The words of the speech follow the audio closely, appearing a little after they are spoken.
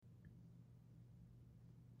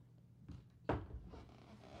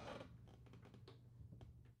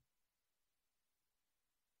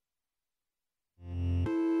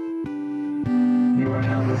are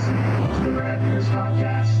now listening to the Red News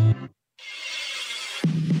Podcast.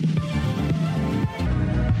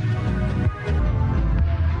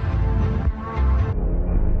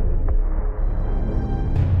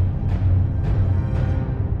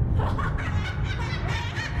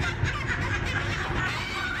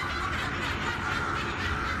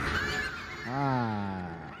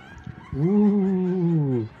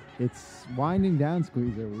 Ooh, it's winding down,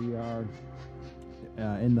 Squeezer. We are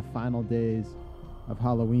in the final days of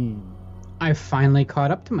Halloween. I finally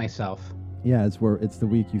caught up to myself. Yeah, it's the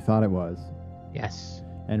week you thought it was. Yes.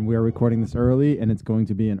 And we're recording this early, and it's going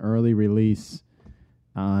to be an early release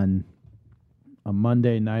on a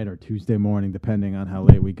Monday night or Tuesday morning, depending on how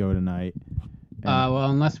late we go tonight.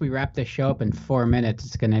 Well, unless we wrap this show up in 4 minutes,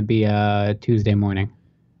 it's going to be Tuesday morning.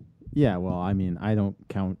 Yeah, well, I mean, I don't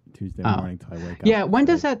count Tuesday morning till I wake up. Yeah, when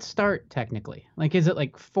does that start technically? Like, is it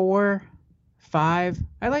like 4, 5?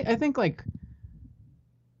 I think like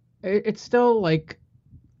it's still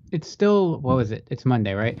what was it? It's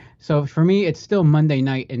Monday, right? So for me, it's still Monday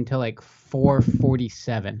night until like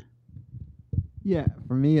 4:47. Yeah,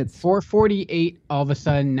 for me it's 4:48. All of a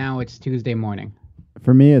sudden, now it's Tuesday morning.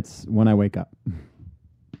 For me, it's when I wake up.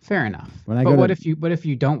 Fair enough. But what if you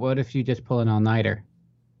don't? What if you just pull an all-nighter?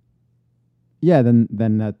 Yeah, then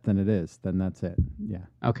it is. Then that's it. Yeah.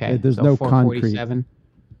 Okay. There's so no 4:47. concrete.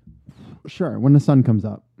 Sure, when the sun comes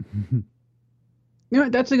up. You know,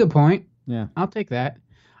 that's a good point. Yeah. I'll take that.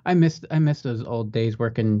 I miss those old days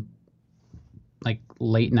working like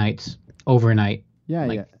late nights, overnight. Yeah,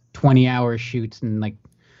 like yeah. 20-hour shoots and like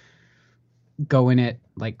go in at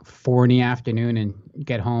like 4 in the afternoon and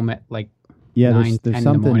get home at like 9, 10 in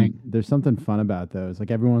the morning. There's something fun about those.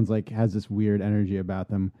 Like everyone's like has this weird energy about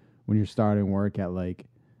them when you're starting work at like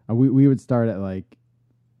we would start at like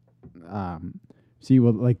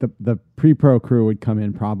like the pre-pro crew would come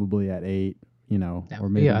in probably at 8, That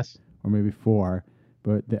would be us. or maybe 4,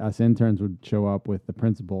 but us interns would show up with the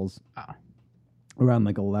principals around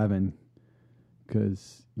like 11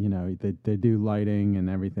 because they do lighting and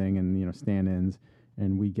everything and stand-ins,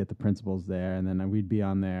 and we'd get the principals there, and then we'd be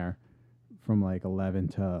on there from like 11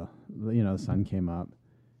 to the sun came up.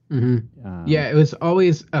 Mm-hmm. Yeah, it was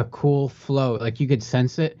always a cool flow. Like you could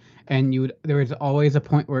sense it, and there was always a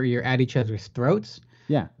point where you're at each other's throats.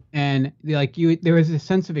 Yeah, and there was a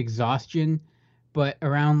sense of exhaustion, but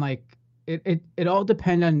around like it all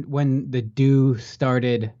depended on when the dew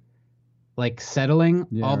started like settling.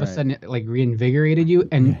 Yeah, all of a sudden it like reinvigorated you,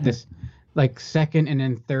 and this like second and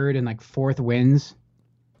then third and like fourth winds.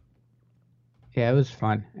 Yeah, it was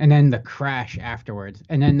fun. And then the crash afterwards,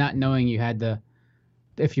 and then not knowing you had to,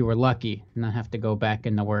 if you were lucky, not have to go back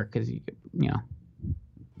into work because you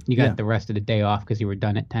got the rest of the day off because you were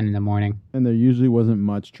done at 10 in the morning. And there usually wasn't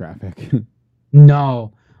much traffic.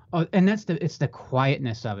 No. Oh, and it's the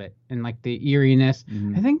quietness of it and like the eeriness.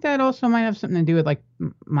 Mm-hmm. I think that also might have something to do with like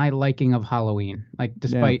my liking of Halloween. Like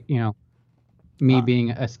despite, me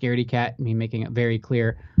being a scaredy cat, me making it very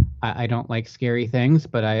clear I don't like scary things,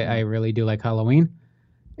 but I really do like Halloween.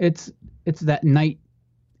 It's that night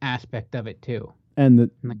aspect of it too. And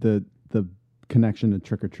the connection to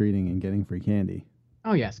trick-or-treating and getting free candy.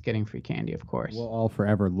 Oh, yes, getting free candy, of course. We'll all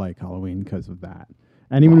forever like Halloween because of that.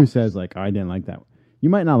 Anyone who says, like, I didn't like that, you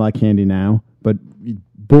might not like candy now, but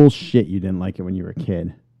bullshit, you didn't like it when you were a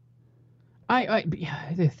kid.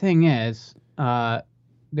 The thing is,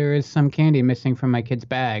 there is some candy missing from my kid's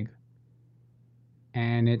bag,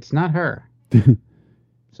 and it's not her.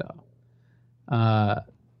 So,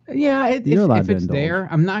 yeah, if it's there,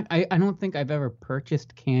 I'm not. I don't think I've ever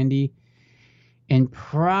purchased candy in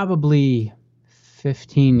probably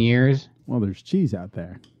 15 years. Well, there's cheese out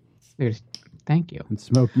there. Thank you. And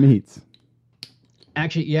smoked meats.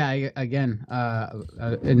 Actually, yeah. Again,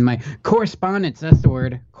 in my correspondence, that's the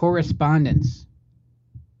word. Correspondence.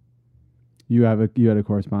 You had a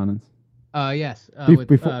correspondence. Yes.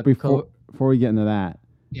 Before we get into that,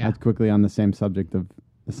 yeah. That's quickly on the same subject of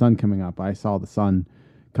the sun coming up. I saw the sun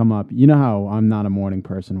come up. You know how I'm not a morning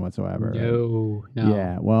person whatsoever. No.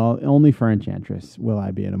 Yeah, well, only for Enchantress will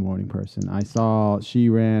I be a morning person. I saw she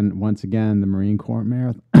ran once again the Marine Corps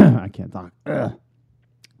marathon. I can't talk.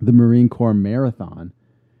 The Marine Corps marathon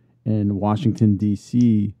in Washington,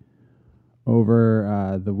 D.C.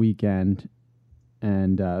 over the weekend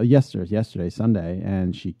and yesterday, Sunday,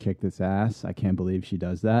 and she kicked its ass. I can't believe she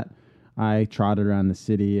does that. I trotted around the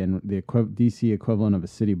city, and the DC equivalent of a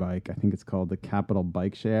city bike, I think it's called the Capital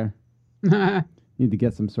Bike Share. Need to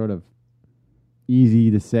get some sort of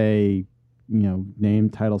easy to say, name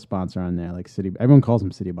title sponsor on there, like City. Everyone calls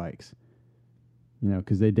them City Bikes,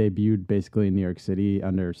 because they debuted basically in New York City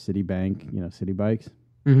under Citibank, City Bikes.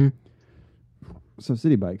 Mm-hmm. So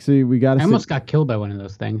city bike. So we got I to. almost got killed by one of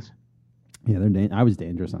those things. Yeah, I was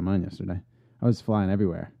dangerous on mine yesterday. I was flying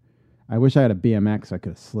everywhere. I wish I had a BMX. I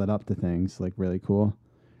could have slid up to things like really cool.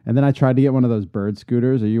 And then I tried to get one of those bird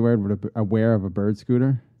scooters. Are you aware of a bird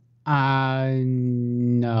scooter?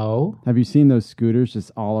 No. Have you seen those scooters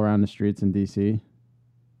just all around the streets in DC?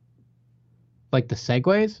 Like the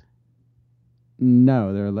Segways?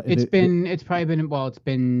 No, It's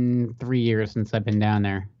been 3 years since I've been down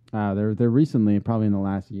there. They're recently, probably in the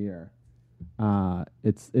last year.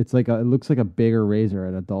 It's like it looks like a bigger razor,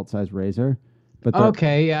 an adult size razor. But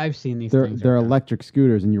okay, yeah, I've seen these things. They're electric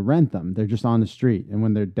scooters, and you rent them. They're just on the street, and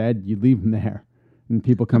when they're dead, you leave them there, and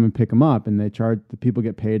people come and pick them up, and the people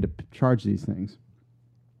get paid to charge these things.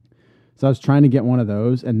 So I was trying to get one of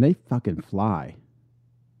those, and they fucking fly.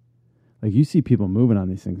 Like, you see people moving on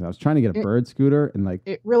these things. I was trying to get a bird scooter, and like...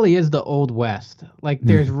 It really is the Old West. Like,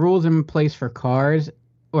 there's rules in place for cars,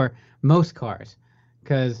 or most cars,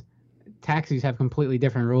 because taxis have completely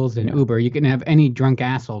different rules than Uber. You can have any drunk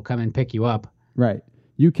asshole come and pick you up. Right.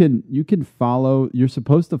 You can follow... You're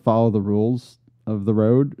supposed to follow the rules of the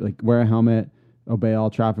road, like wear a helmet, obey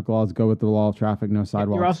all traffic laws, go with the law of traffic, no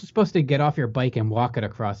sidewalks. You're also supposed to get off your bike and walk it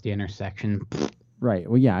across the intersection. Right.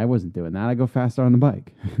 Well, yeah, I wasn't doing that. I go faster on the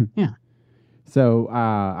bike. Yeah. So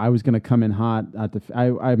I was gonna come in hot at the.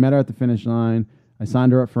 I met her at the finish line. I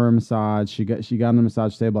signed her up for a massage. She got on the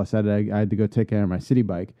massage table. I said I had to go take care of my city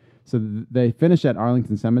bike. So they finished at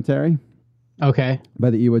Arlington Cemetery. Okay.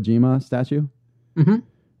 By the Iwo Jima statue.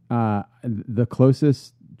 Mm-hmm. The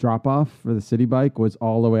closest drop off for the city bike was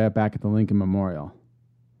all the way back at the Lincoln Memorial.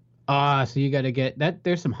 So you got to get that.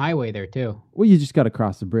 There's some highway there too. Well, you just got to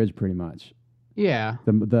cross the bridge pretty much. Yeah.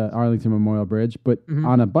 The Arlington Memorial Bridge. But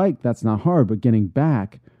on a bike, that's not hard. But getting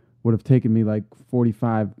back would have taken me like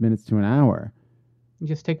 45 minutes to an hour. You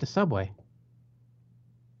just take the subway.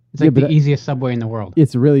 It's like the easiest subway in the world.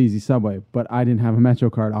 It's a really easy subway, but I didn't have a Metro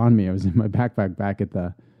card on me. I was in my backpack back at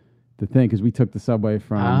the thing because we took the subway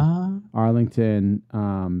from Arlington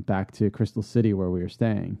back to Crystal City where we were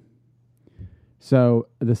staying. So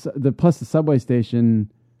plus the subway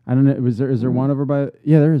station, I don't know, is there one over by?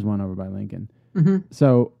 Yeah, there is one over by Lincoln. Mm-hmm.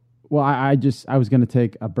 So, well, I was going to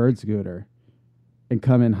take a bird scooter and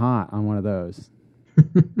come in hot on one of those.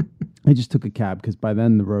 I just took a cab because by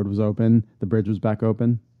then the road was open, the bridge was back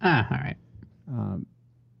open. All right.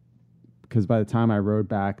 Because by the time I rode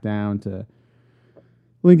back down to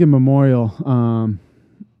Lincoln Memorial,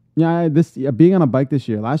 being on a bike this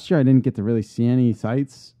year. Last year I didn't get to really see any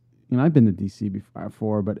sights. You know, I've been to DC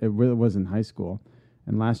before, but it really was in high school.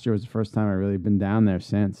 And last year was the first time I really been down there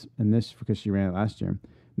since. And this, because she ran it last year.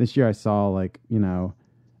 This year I saw, I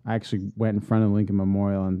actually went in front of Lincoln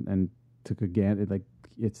Memorial and took a gander.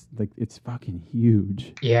 It's fucking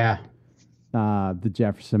huge. Yeah. The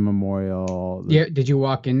Jefferson Memorial. Yeah. Did you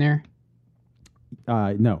walk in there?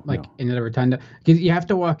 No. Into the rotunda? Because you have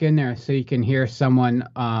to walk in there so you can hear someone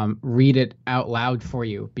read it out loud for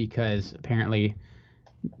you, because apparently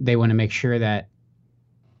they want to make sure that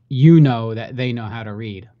you know that they know how to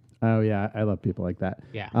read. Oh yeah, I love people like that.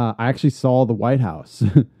 Yeah. I actually saw the White House.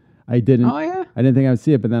 I didn't. Oh yeah. I didn't think I would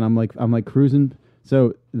see it, but then I'm like cruising.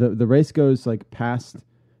 So the race goes past,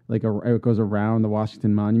 it goes around the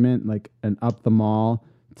Washington Monument, and up the mall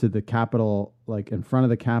to the Capitol, in front of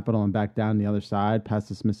the Capitol and back down the other side, past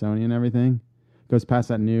the Smithsonian and everything. Goes past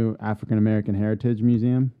that new African American Heritage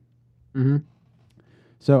Museum. Mm-hmm.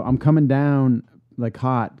 So I'm coming down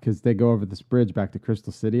hot because they go over this bridge back to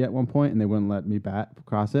Crystal City at one point, and they wouldn't let me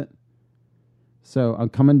cross it. So I'm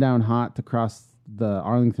coming down hot to cross the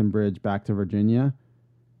Arlington Bridge back to Virginia,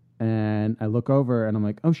 and I look over and I'm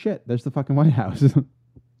like, oh shit, there's the fucking White House.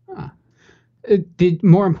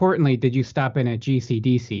 More importantly, did you stop in at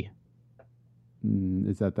GCDC?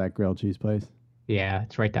 Is that grilled cheese place? Yeah,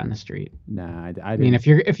 it's right down the street. Nah, I mean, if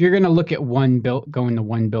you're gonna look at going to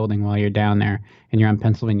one building while you're down there and you're on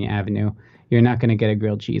Pennsylvania Avenue, you're not gonna get a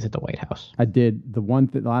grilled cheese at the White House. I did the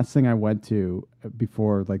last thing I went to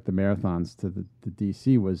before the marathons to the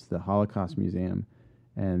DC was the Holocaust Museum,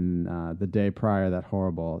 and the day prior that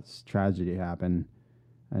horrible tragedy happened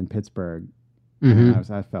in Pittsburgh.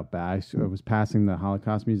 Mm-hmm. I felt bad. I was passing the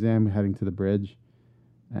Holocaust Museum, heading to the bridge,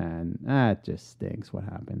 and it just stinks what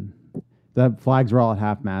happened. The flags were all at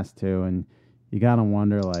half-mast, too, and you got to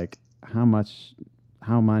wonder,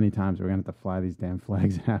 how many times we're going to have to fly these damn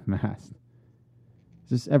flags at half-mast.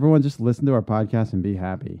 Everyone just listen to our podcast and be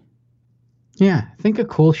happy. Yeah, think of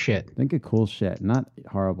cool shit. Think of cool shit, not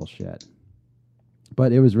horrible shit.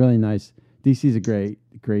 But it was really nice. DC's a great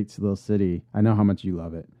little city. I know how much you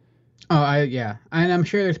love it. Oh, yeah. And I'm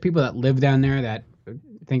sure there's people that live down there that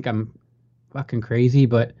think I'm fucking crazy,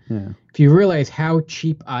 but Yeah. if you realize how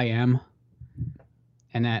cheap I am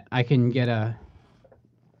and that I can get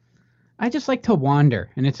I just like to wander,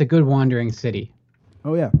 and it's a good wandering city.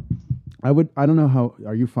 Oh yeah. I don't know how.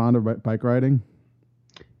 Are you fond of bike riding?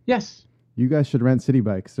 Yes. You guys should rent city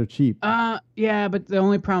bikes. They're cheap. Yeah, but the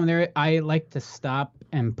only problem there, I like to stop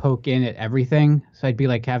and poke in at everything, so I'd be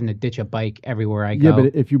like having to ditch a bike everywhere I go. Yeah,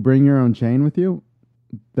 but if you bring your own chain with you,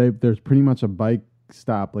 there's pretty much a bike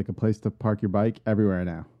stop, like a place to park your bike everywhere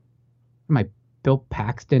now. Am I Bill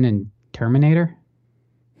Paxton and Terminator?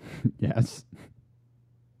 Yes.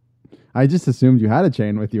 I just assumed you had a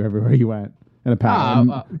chain with you everywhere you went, and a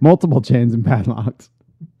padlock, multiple chains and padlocks.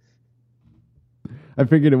 I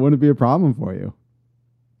figured it wouldn't be a problem for you.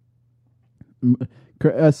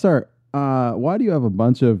 Sir, why do you have a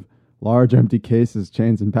bunch of large empty cases,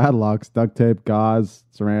 chains and padlocks, duct tape, gauze,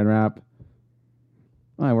 saran wrap?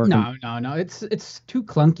 I work. No. It's too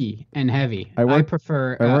clunky and heavy. I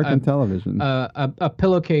prefer. I work in television. A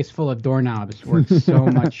pillowcase full of doorknobs works so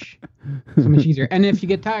much easier. And if you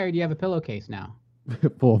get tired, you have a pillowcase now.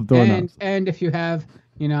 Full of doorknobs. And if you have,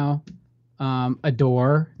 a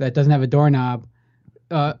door that doesn't have a doorknob,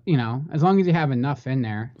 as long as you have enough in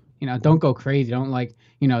there, don't go crazy. Don't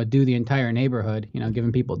do the entire neighborhood,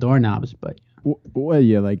 giving people doorknobs. But what are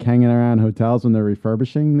you like hanging around hotels when they're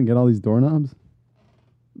refurbishing and get all these doorknobs?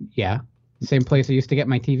 Yeah, same place I used to get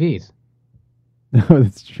my TVs. Oh,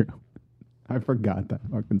 that's true. I forgot that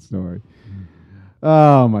fucking story.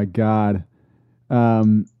 Oh my god.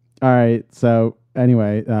 All right. So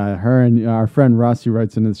anyway, her and our friend Russ, who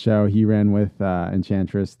writes into the show, he ran with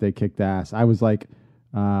Enchantress. They kicked ass. I was like,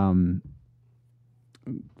 following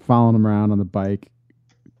him around on the bike.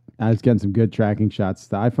 I was getting some good tracking shots.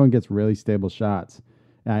 The iPhone gets really stable shots.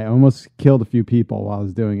 I almost killed a few people while I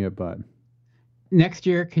was doing it, but next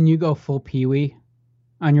year, can you go full Pee-wee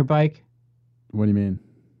on your bike? What do you mean?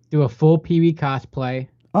 Do a full Pee-wee cosplay.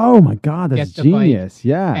 Oh my god, that's genius! Bike,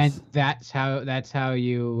 yes, and that's how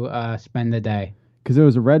you spend the day. Because it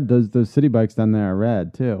was a red. Those city bikes down there are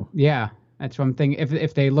red too. Yeah, that's what I'm thinking.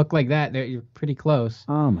 If they look like that, you're pretty close.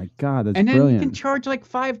 Oh my god, that's and then brilliant. You can charge like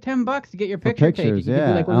 $5-10 to get your pictures taken. You yeah, can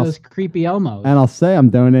be like one of those creepy Elmos. And I'll say I'm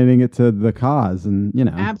donating it to the cause, and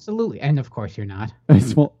absolutely. And of course you're not.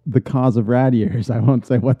 Well, the cause of rad years. I won't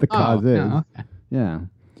say what the cause is. No, okay.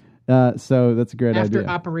 Yeah. So that's a great idea. After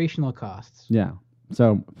operational costs. Yeah.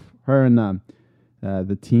 So her and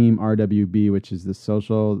the team RWB, which is the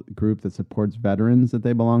social group that supports veterans that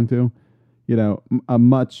they belong to, a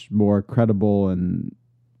much more credible and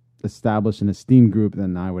established and esteemed group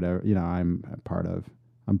than I would ever, I'm a part of.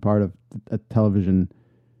 I'm part of a television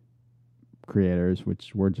creators,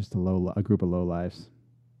 which we're just a group of lowlifes,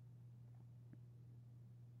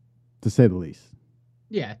 to say the least.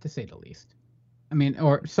 Yeah, to say the least. I mean,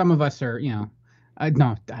 or some of us are, no, I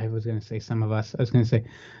was going to say some of us. I was going to say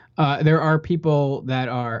there are people that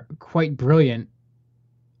are quite brilliant,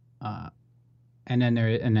 and then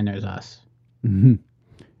there's us. Mm-hmm.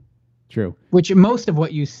 True. Which most of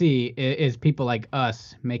what you see is people like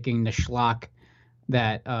us making the schlock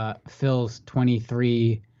that fills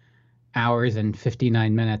 23 hours and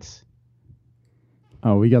 59 minutes.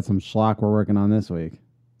 Oh, we got some schlock we're working on this week.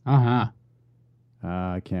 Uh-huh.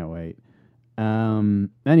 I can't wait.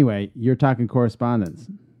 Anyway, you're talking correspondence.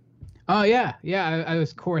 Oh, yeah. Yeah, I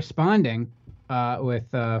was corresponding with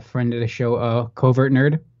a friend of the show, Covert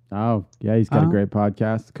Nerd. Oh, yeah, he's got a great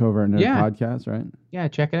podcast, Covert Nerd Podcast, right? Yeah,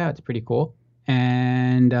 check it out. It's pretty cool.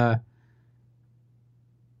 And,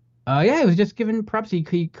 he was just giving props.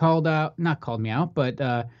 He not called me out,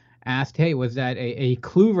 but asked, hey, was that a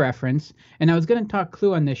Clue reference? And I was going to talk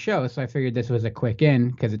Clue on this show, so I figured this was a quick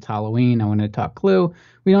in because it's Halloween. I wanted to talk Clue.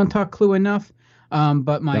 We don't talk Clue enough.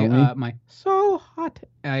 But my so hot,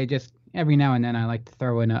 I just every now and then I like to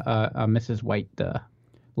throw in a Mrs. White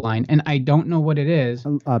line, and I don't know what it is.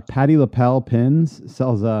 Patty LaPel pins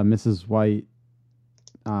sells Mrs. White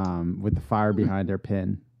with the fire behind her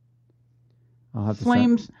pin. I'll have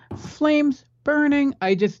flames burning.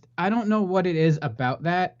 I don't know what it is about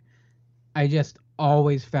that. I just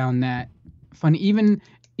always found that funny, even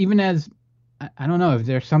as I don't know if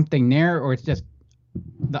there's something there or it's just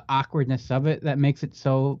the awkwardness of it that makes it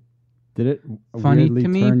so. Did it funny weirdly to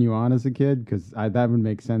me? Turn you on as a kid? Because that would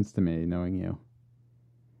make sense to me, knowing you.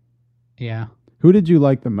 Yeah. Who did you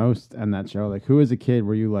like the most on that show? Like, who as a kid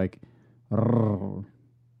were you like?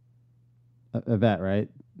 Yvette, right?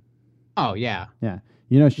 Oh yeah. Yeah.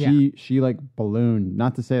 She like ballooned.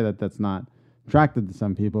 Not to say that that's not attractive to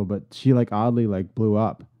some people, but she like oddly like blew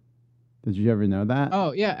up. Did you ever know that?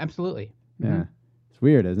 Oh yeah, absolutely. Yeah. Mm-hmm. It's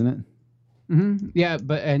weird, isn't it? Mm-hmm. Yeah,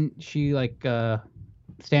 and she like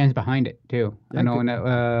stands behind it too. Yeah, I don't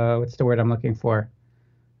know what's the word I'm looking for.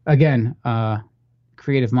 Again,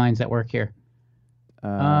 creative minds that work here.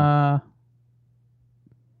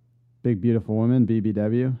 Big Beautiful Woman,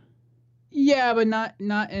 BBW. Yeah, but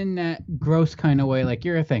not in that gross kind of way like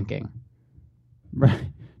you're thinking. Right.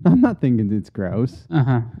 I'm not thinking it's gross.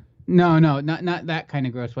 No, not that kind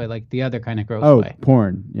of gross way, like the other kind of gross way.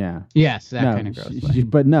 Porn. Yeah. Yes, that kind of gross way.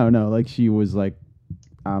 But no, like she was like,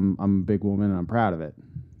 I'm a big woman and I'm proud of it.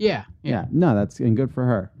 Yeah. No, that's and good for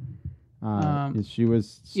her. She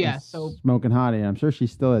was smoking hottie, and I'm sure she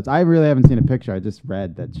still is. I really haven't seen a picture. I just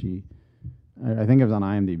read that she, I think it was on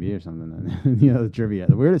IMDb or something. The trivia,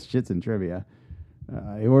 the weirdest shit's in trivia.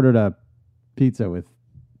 I ordered a pizza with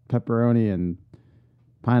pepperoni and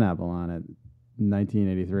pineapple on it,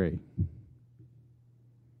 1983.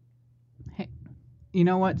 Hey, you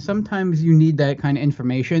know what? Sometimes you need that kind of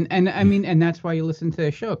information, and I mean, and that's why you listen to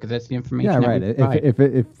the show, because that's the information. Yeah, right.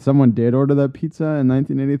 If someone did order that pizza in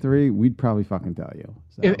 1983, we'd probably fucking tell you.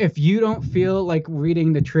 So. If you don't feel like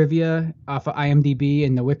reading the trivia off of IMDb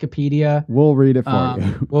and the Wikipedia, we'll read it for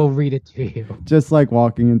you. We'll read it to you. Just like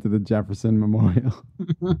walking into the Jefferson Memorial.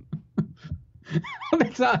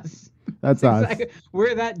 That's us. That's us. Exactly.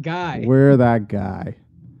 We're that guy.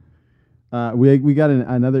 We got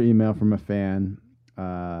another email from a fan.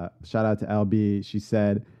 Shout out to LB. She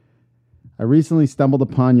said, I recently stumbled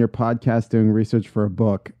upon your podcast doing research for a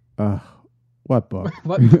book. What book?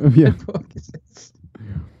 What book is this?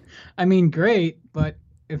 I mean, great, but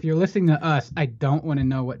if you're listening to us, I don't want to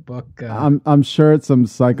know what book. I'm sure it's some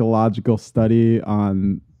psychological study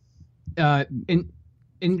on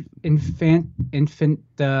infant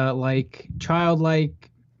like childlike.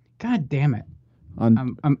 God damn it!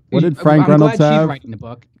 What did Frank Reynolds have? She's writing the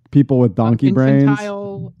book. People with donkey brains.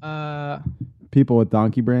 Infantile. People with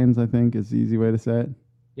donkey brains, I think, is the easy way to say it.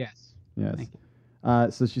 Yes.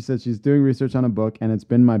 So she said she's doing research on a book, and it's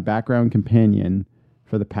been my background companion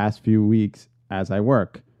for the past few weeks as I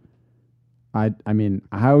work. I mean,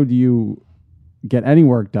 how do you get any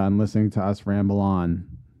work done listening to us ramble on?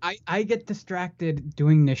 I get distracted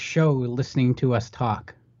doing this show listening to us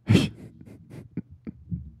talk.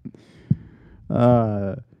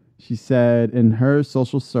 She said in her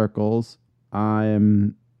social circles,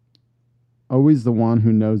 I'm always the one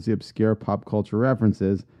who knows the obscure pop culture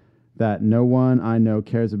references that no one I know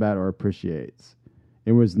cares about or appreciates.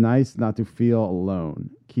 It was nice not to feel alone.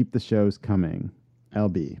 Keep the shows coming.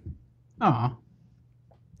 LB. Aw.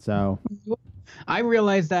 So I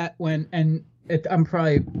realized that I'm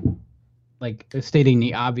probably like stating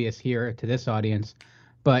the obvious here to this audience,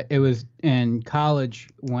 but it was in college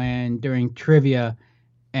when during trivia,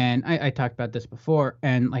 and I talked about this before,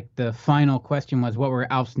 and like the final question was, what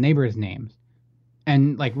were Alf's neighbors' names?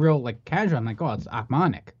 And like real like casual, I'm like, oh, it's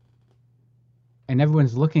Achmonic. And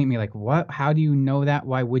everyone's looking at me like, what? How do you know that?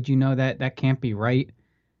 Why would you know that? That can't be right.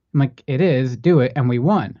 I'm like, it is. Do it. And we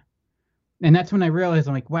won. And that's when I realized,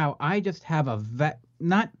 I'm like, wow, I just have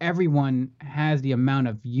not everyone has the amount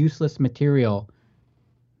of useless material.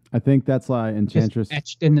 I think that's why Enchantress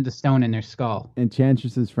etched into the stone in their skull.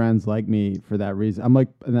 Enchantress's friends like me for that reason. I'm like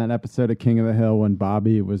in that episode of King of the Hill when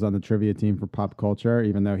Bobby was on the trivia team for pop culture,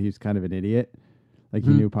 even though he's kind of an idiot. Like he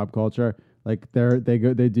knew pop culture. Like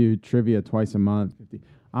they do trivia twice a month.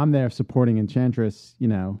 I'm there supporting Enchantress,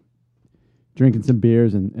 drinking some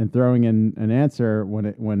beers and throwing in an answer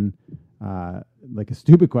when like a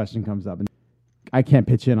stupid question comes up. And I can't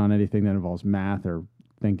pitch in on anything that involves math or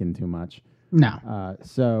thinking too much. No.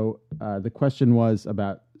 So the question was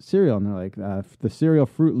about cereal, and they're like, the cereal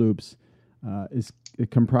Fruit Loops is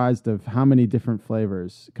composed of how many different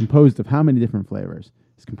flavors?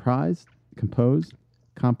 Is comprised.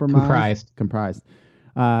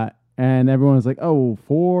 And everyone was like, oh,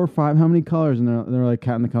 4 or 5, how many colors? And they're like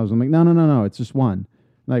counting the colors. I'm like, no, it's just one.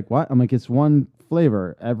 Like, what? I'm like, it's one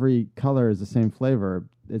flavor. Every color is the same flavor.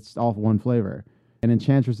 It's all one flavor. And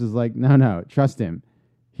Enchantress is like, no, trust him.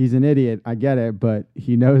 He's an idiot. I get it, but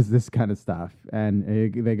he knows this kind of stuff.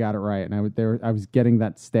 And they got it right. And I was getting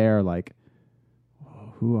that stare like,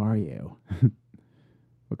 oh, who are you?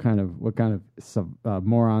 What kind of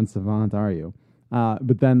moron savant are you?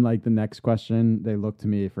 But then, like, the next question, they looked to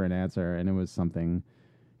me for an answer, and it was something,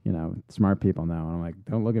 smart people know. And I'm like,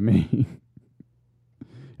 don't look at me.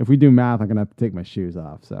 If we do math, I'm going to have to take my shoes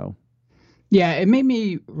off, so. Yeah, it made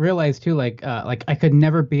me realize, too, like I could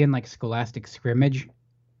never be in, like, scholastic scrimmage.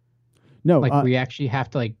 No. Like, we actually have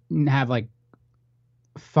to, like, have, like,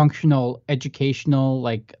 functional, educational,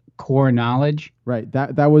 like, core knowledge. Right.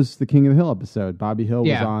 That was the King of the Hill episode. Bobby Hill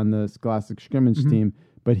was on the scholastic scrimmage team.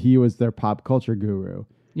 But he was their pop culture guru.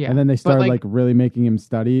 Yeah. And then they But, started like really making him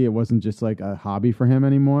study. It wasn't just like a hobby for him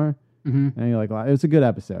anymore. mhm. And you're like, it was a good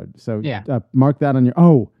episode. So Yeah. mark that on your.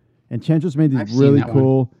 Oh, and Chantress made these I've seen really that one.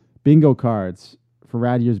 cool bingo cards for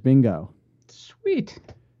Rad Year's Bingo Sweet.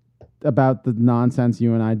 about the nonsense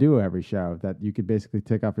you and I do every show that you could basically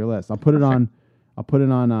tick off your list. I'll put it on. I'll put it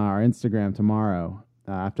on our Instagram tomorrow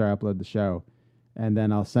after I upload the show, and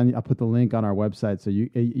then I'll put the link on our website so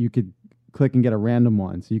you could click and get a random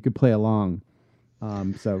one, so you could play along.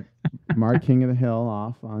 So mark King of the Hill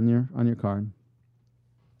off on your card.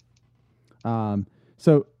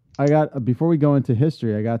 So I got before we go into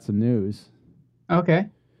history, I got some news. Okay.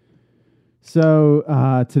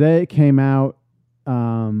 So today it came out.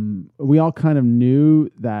 We all kind of knew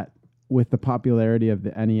that with the popularity of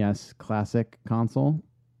the NES Classic console,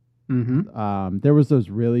 there was those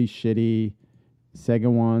really shitty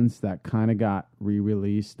Sega ones that kind of got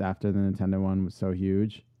re-released after the Nintendo one was so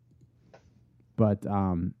huge. But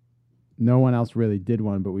no one else really did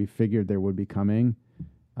one, but we figured there would be coming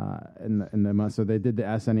in the month. So they did the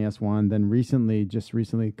SNES one. Then recently,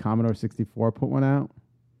 Commodore 64 put one out.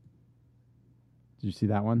 Did you see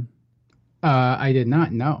that one? I did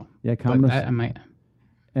not know. Yeah, But Commodore. I might.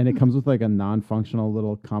 And it comes with like a non-functional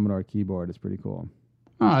little Commodore keyboard. It's pretty cool.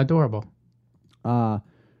 Oh, adorable. When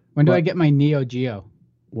When do I get my Neo Geo?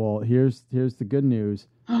 Well, here's the good news.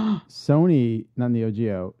 Sony, not Neo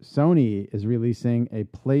Geo, Sony is releasing a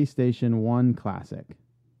PlayStation 1 Classic.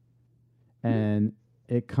 And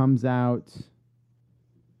it comes out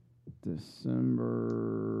December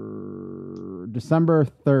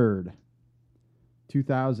 3rd,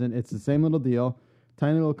 2000. It's the same little deal.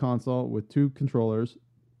 Tiny little console with 2 controllers.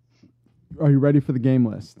 Are you ready for the game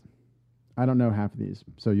list? I don't know half of these,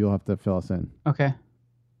 so you'll have to fill us in. Okay.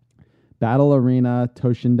 Battle Arena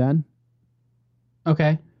Toshinden.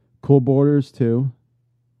 Okay. Cool Borders 2.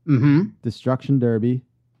 Mm-hmm. Destruction Derby.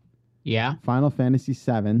 Yeah. Final Fantasy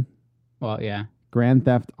 7. Well, yeah. Grand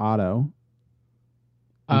Theft Auto.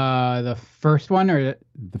 The first one or It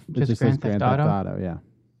Just just says Grand Grand Theft Theft Auto? Auto, yeah.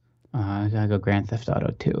 I gotta go Grand Theft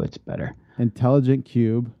Auto 2. It's better. Intelligent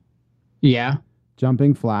Cube. Yeah.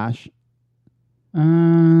 Jumping Flash.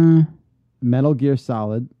 Uh. Metal Gear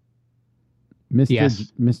Solid.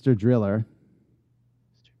 Yes. Mr. Driller.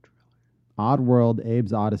 Oddworld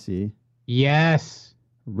Abe's Odyssey. Yes.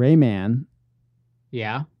 Rayman.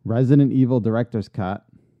 Yeah. Resident Evil Director's Cut.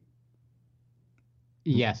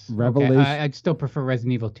 Yes. Revelation- Okay. I'd still prefer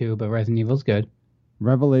Resident Evil 2, but Resident Evil's good.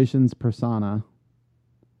 Revelations Persona.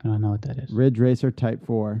 I don't know what that is. Ridge Racer Type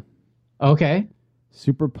 4. Okay.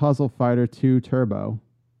 Super Puzzle Fighter 2 Turbo.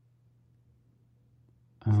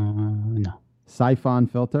 No. Siphon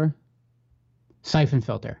Filter. Siphon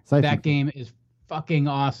Filter. Siphon That Filter. game is fucking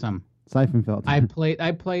awesome. Siphon Filter. I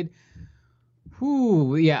played.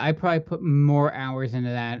 Whoo, yeah, I probably put more hours into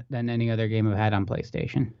that than any other game I've had on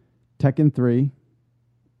PlayStation. Tekken 3.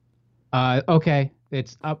 Okay,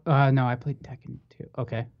 it's up. No, I played Tekken 2.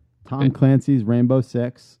 Okay, Tom Clancy's Rainbow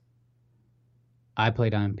Six. I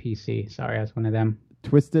played on PC. Sorry, I was one of them.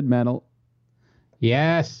 Twisted Metal.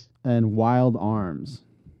 Yes. And Wild Arms.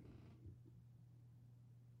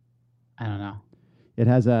 I don't know. It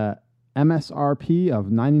has a MSRP of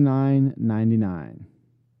 $99.99.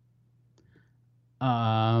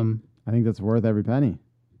 I think that's worth every penny.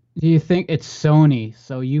 Do you think it's Sony?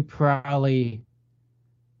 So you're probably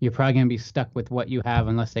gonna be stuck with what you have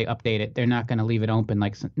unless they update it. They're not gonna leave it open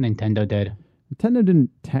like Nintendo did. Nintendo didn't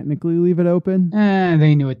technically leave it open.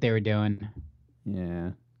 They knew what they were doing.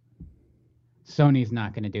 Yeah. Sony's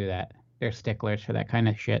not gonna do that. They're sticklers for that kind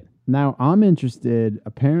of shit. Now, I'm interested.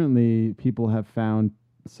 Apparently, people have found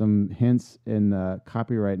some hints in the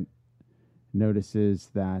copyright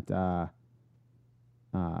notices that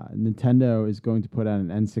Nintendo is going to put out an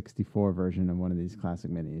N64 version of one of these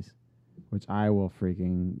classic minis, which I will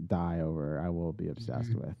freaking die over. I will be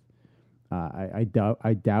obsessed with. I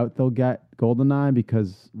doubt they'll get GoldenEye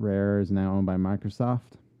because Rare is now owned by Microsoft.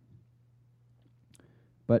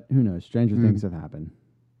 But who knows? Stranger things have happened.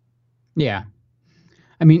 Yeah.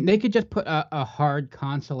 I mean, they could just put a hard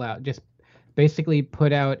console out. Just basically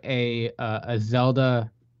put out a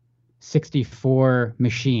Zelda 64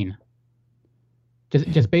 machine.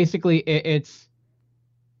 Just basically, it's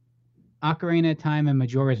Ocarina of Time and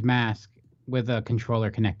Majora's Mask with a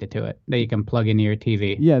controller connected to it that you can plug into your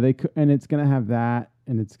TV. Yeah, and it's gonna have that,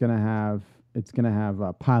 and it's gonna have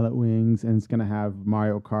Pilot Wings, and it's gonna have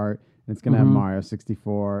Mario Kart, and it's gonna have Mario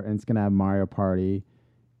 64, and it's gonna have Mario Party,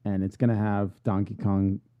 and it's gonna have Donkey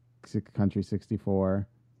Kong Country 64.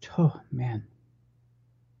 Oh man.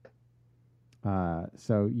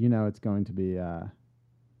 So it's going to be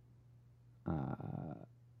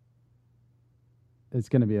it's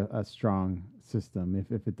going to be a strong system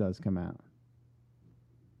if it does come out.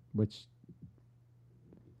 Which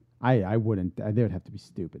I wouldn't. They would have to be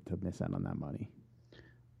stupid to miss out on that money.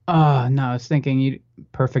 No, I was thinking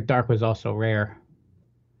Perfect Dark was also rare.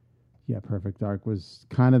 Yeah, Perfect Dark was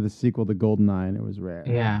kind of the sequel to GoldenEye, and it was rare.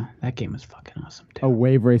 Yeah, that game was fucking awesome too. Oh,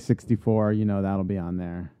 Wave Race 64, that'll be on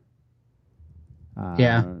there.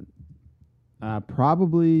 Yeah.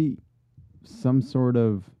 Probably some sort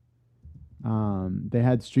of. They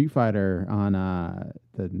had Street Fighter on the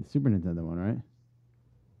Super Nintendo one,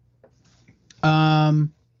 right?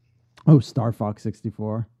 Oh, Star Fox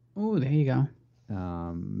 64. Oh, there you go.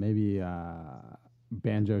 Maybe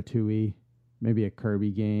Banjo Tooie. Maybe a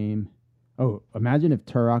Kirby game. Oh, imagine if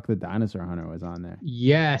Turok the Dinosaur Hunter was on there.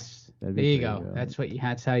 Yes. That'd There be you pretty go. good.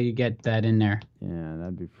 That's how you get that in there. Yeah,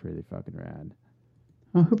 that'd be pretty fucking rad.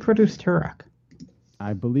 Oh, who produced Turok?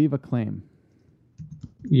 I believe Acclaim.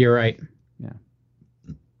 You're right.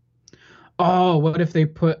 Yeah. Oh, what if they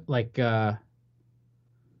put like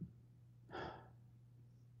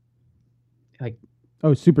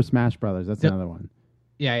Oh, Super Smash Brothers. That's Yep. another one.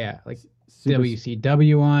 yeah, like Super,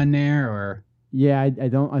 WCW on there or Yeah, I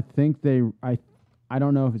don't. I think they. I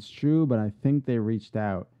don't know if it's true, but I think they reached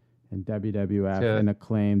out, and WWF To- and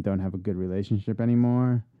Acclaim don't have a good relationship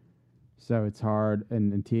anymore. So it's hard,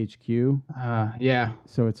 and THQ. yeah.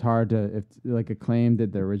 So it's hard to if like Acclaim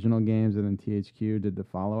did the original games, and then THQ did the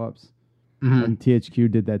follow-ups, Mhm. and THQ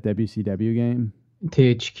did that WCW game.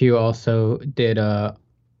 THQ also did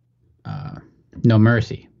No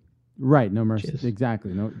Mercy, Right, No Mercy. is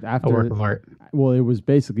Exactly. No, a after work of art. well, it was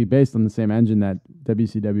basically based on the same engine that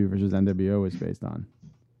WCW versus NWO was based on.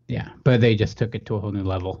 Yeah, but they just took it to a whole new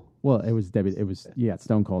level. Well, it was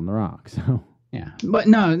Stone Cold and The Rock. So Yeah, but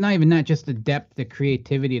no, not even that. Just the depth, the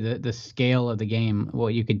creativity, the scale of the game,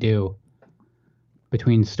 what you could do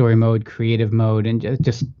between story mode, creative mode, and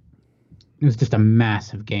just it was just a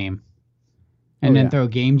massive game. And Oh, then yeah. throw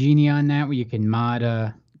Game Genie on that, where you can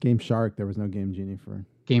mod Game Shark, there was no Game Genie for.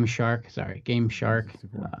 Game Shark. Sorry, Game Shark,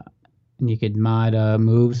 64. and you could mod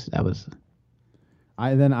moves. That was.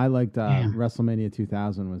 I liked Damn. WrestleMania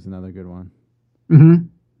 2000 was another good one. Mm-hmm.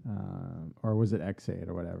 Or was it X8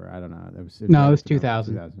 or whatever? I don't know. It was No, it right was after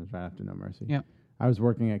 2000. 2000 was right after No Mercy. Yep. I was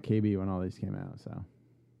working at KB when all these came out, so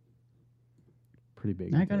pretty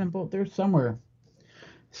big. I into got it. them both. They're somewhere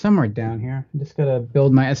down here. I just gotta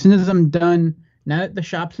build my. As soon as I'm done, now that the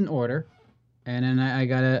shop's in order, and then I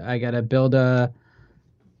gotta build our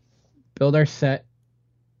set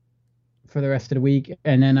for the rest of the week,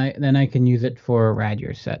 and then I can use it for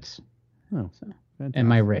Radier sets Oh, So- fantastic. and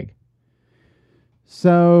my rig.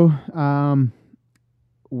 So,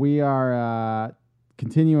 we are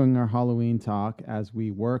continuing our Halloween talk as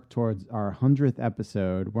we work towards our 100th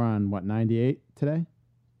episode. We're on what, 98 today?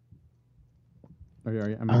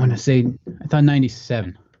 I want to say I thought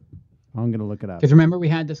 97 I'm gonna look it up. because remember we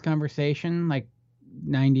had this conversation like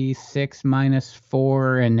 96 minus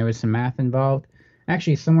 4, and there was some math involved.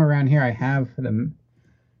 Actually, somewhere around here I have them.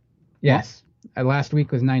 Yes, last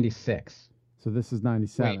week was 96. So this is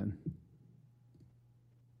 97.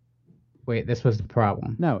 Wait, this was the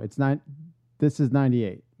problem. No, it's not. This is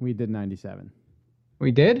 98. We did 97.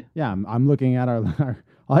 We did? Yeah, I'm looking at our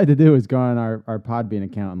all I had to do is go on our Podbean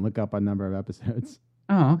account and look up a number of episodes.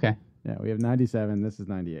 Oh, okay. Yeah, we have 97. This is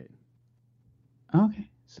 98. Okay.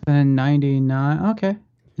 So then 99. Okay.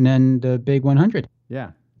 And then the big 100.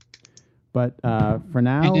 Yeah. But for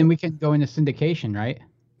now, And then we can go into syndication, right?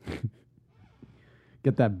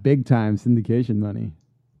 get that big time syndication money.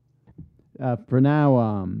 For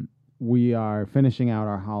now, we are finishing out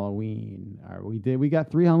our Halloween. We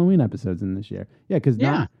got 3 Halloween episodes in this year. Yeah, because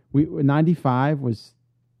Yeah. 95 was.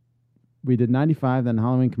 We did 95, then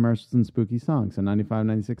Halloween commercials and spooky songs. So 95,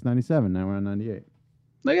 96, 97. Now we're on 98.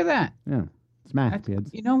 Look at that. Yeah. It's math, That's,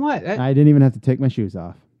 kids. you know what? I didn't even have to take my shoes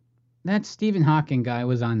off. That Stephen Hawking guy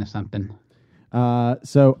was on to something.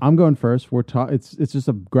 So I'm going first. It's just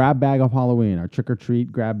a grab bag of Halloween, our trick or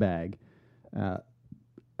treat grab bag.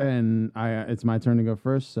 And it's my turn to go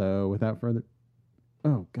first. So without further,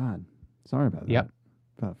 oh God, sorry about that. Yep.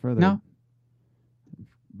 Without further, No.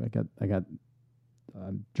 I got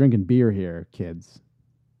drinking beer here, kids.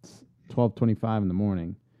 It's 12:25 in the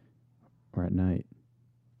morning, or at night.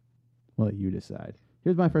 We'll let you decide.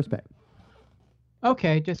 Here's my first pick.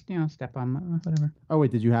 Okay, just, step on whatever. Oh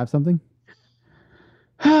wait, did you have something?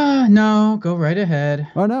 No, go right ahead.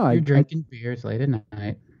 Oh no, You're drinking beers late at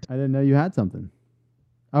night. I didn't know you had something.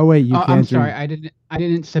 Oh wait, you Oh, can't. I'm drink- sorry. I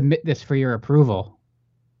didn't submit this for your approval.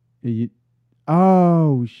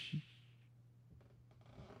 Oh,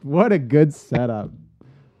 what a good setup,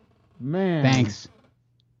 man! Thanks.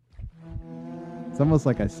 It's almost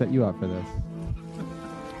like I set you up for this.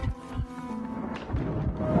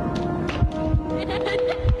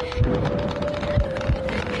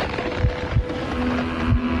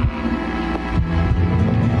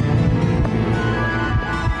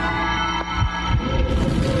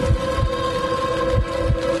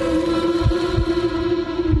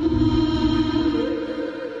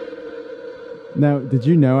 Now, did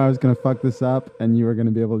you know I was going to fuck this up and you were going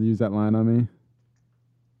to be able to use that line on me?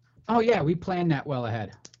 Oh yeah, we planned that well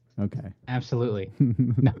ahead. Okay. Absolutely.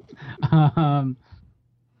 No.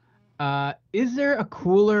 Is there a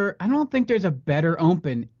cooler? I don't think there's a better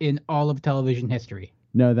open in all of television history.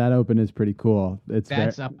 No, that open is pretty cool.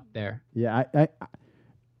 That's up there. Yeah,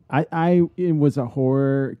 I it was a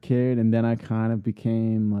horror kid, and then I kind of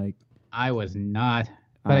became like. I was not,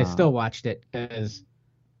 but I still watched it because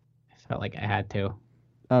I felt like I had to.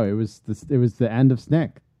 Oh, it was the end of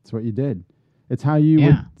Snick. That's what you did. It's how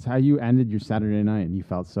you it's how you ended your Saturday night, and you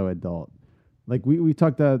felt so adult. Like we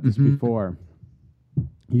talked about this before.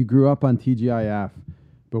 You grew up on TGIF,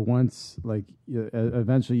 but once like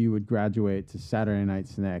eventually you would graduate to Saturday Night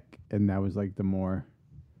Snick, and that was like the more,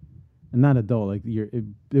 and not adult. Like it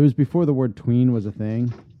was before the word tween was a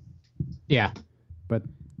thing. Yeah, but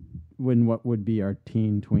when what would be our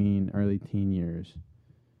early teen years,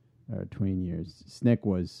 or tween years, Snick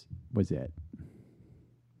was it.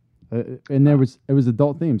 And it was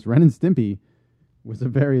adult themes. Ren and Stimpy was a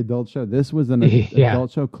very adult show. This was an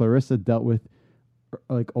adult show. Clarissa dealt with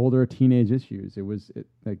like older teenage issues. It wasn't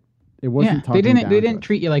talking they didn't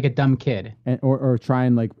treat you like a dumb kid, or try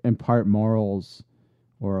and like impart morals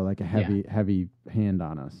or like a heavy hand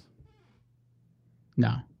on us.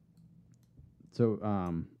 No.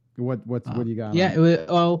 So what do you got? Yeah, it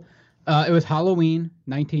was Halloween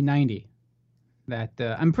 1990. That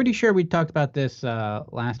I'm pretty sure we talked about this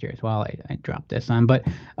last year as well. I dropped this on, but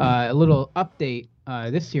a little update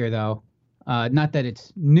this year though. Not that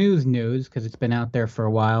it's news because it's been out there for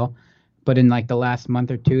a while, but in like the last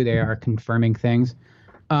month or two, they are confirming things.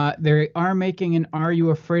 They are making an "Are You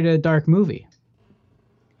Afraid of the Dark" movie.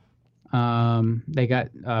 They got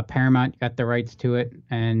Paramount got the rights to it,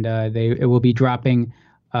 and it will be dropping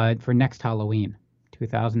for next Halloween,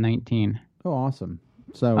 2019. Oh, awesome!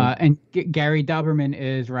 So and Gary Doberman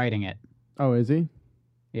is writing it. Oh, is he?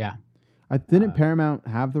 Yeah. Didn't Paramount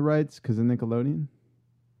have the rights because of Nickelodeon?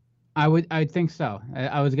 I think so.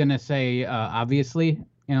 I was gonna say obviously,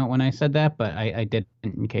 when I said that, but I didn't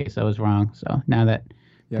in case I was wrong. So now that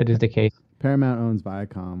it is the case, Paramount owns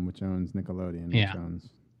Viacom, which owns Nickelodeon, which owns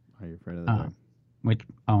Are You Afraid of the Dark? Which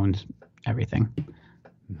owns everything.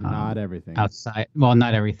 Not everything. Outside, well,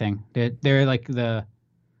 not everything. They're like the.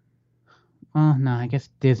 Well, no, I guess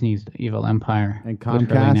Disney's the evil empire. And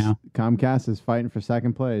Comcast is fighting for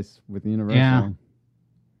second place with Universal. Yeah.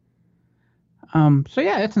 So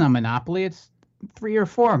yeah, it's not a monopoly. It's 3 or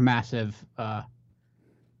 4 massive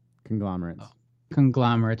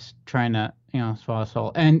conglomerates trying to swallow us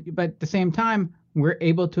whole. But at the same time, we're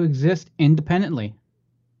able to exist independently.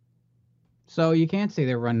 So you can't say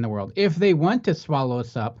they're running the world. If they want to swallow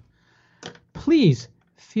us up, please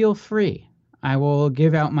feel free. I will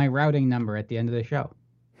give out my routing number at the end of the show.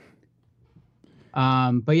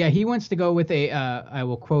 But yeah, he wants to go with I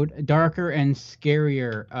will quote, darker and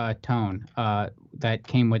scarier tone that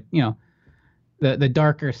came with, the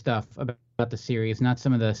darker stuff about the series, not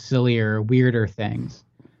some of the sillier, weirder things.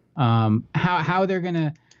 How they're going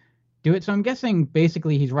to do it. So I'm guessing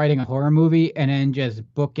basically he's writing a horror movie and then just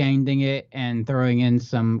bookending it and throwing in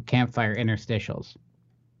some campfire interstitials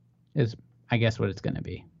is, I guess, what it's going to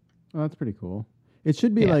be. Oh, that's pretty cool. It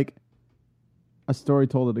should be like a story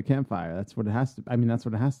told at a campfire. That's what it has to. I mean, that's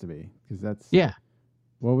what it has to be because that's. Yeah.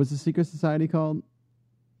 What was the secret society called?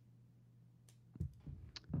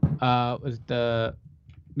 Was the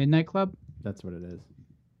Midnight Club? That's what it is.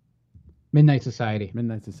 Midnight Society.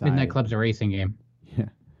 Midnight Club's a racing game. Yeah.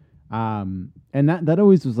 And that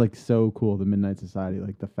always was like so cool. The Midnight Society,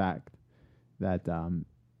 like the fact that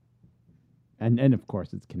and of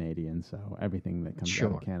course it's Canadian, so everything that comes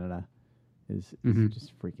out of Canada is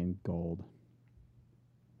just freaking gold.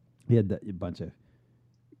 He had a bunch of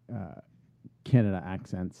Canadian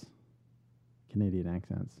accents.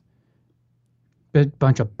 A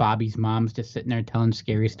bunch of Bobby's moms just sitting there telling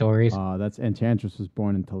scary stories. That's Enchantress was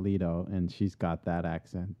born in Toledo, and she's got that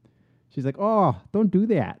accent. She's like, "Oh, don't do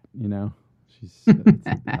that," She's,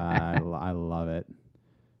 I love it.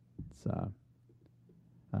 It's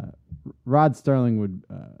Rod Sterling would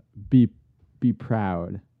be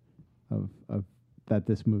proud of that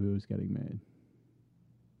this movie was getting made.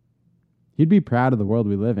 He'd be proud of the world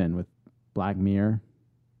we live in with Black Mirror.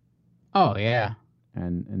 Oh yeah,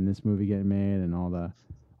 and this movie getting made and all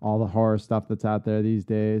the horror stuff that's out there these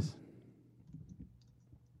days.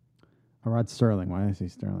 Rod Serling. Why did I say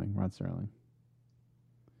Sterling? Rod Serling.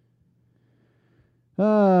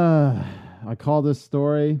 I call this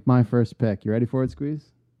story my first pick. You ready for it,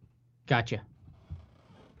 Squeeze? Gotcha.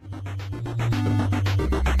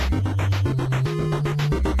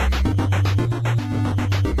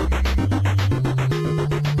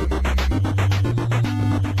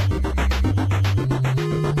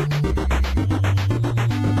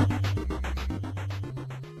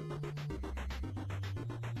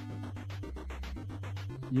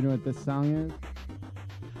 You know what this song is?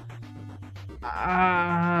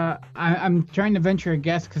 I'm trying to venture a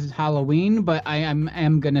guess because it's Halloween, but I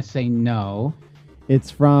am gonna say no. It's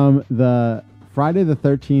from the Friday the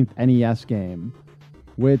 13th NES game,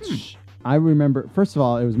 which I remember. First of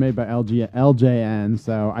all, it was made by LJN,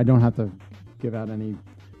 so I don't have to give out any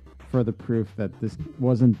further proof that this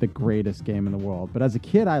wasn't the greatest game in the world. But as a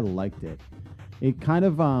kid, I liked it. It kind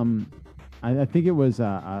of, I think it was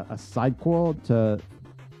a sidequel to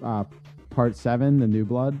Part 7, The New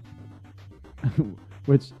Blood,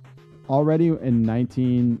 which already in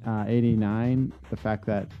 1989, the fact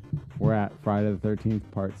that we're at Friday the 13th,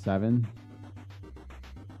 Part 7,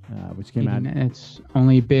 which came out. It's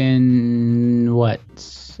only been, what,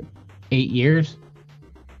 8 years?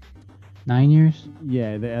 9 years?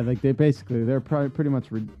 Yeah, they're probably pretty much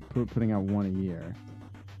putting out one a year.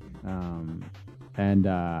 And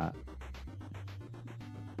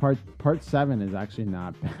Part 7 is actually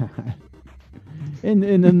not bad. and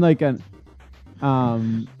then like an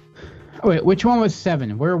wait, which one was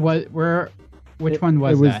 7? Which one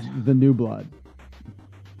was it was that? The New Blood.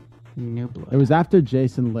 New Blood. It was after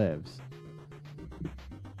Jason Lives.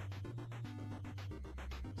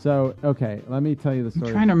 So, okay, let me tell you the story.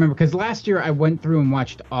 I'm trying to remember because last year I went through and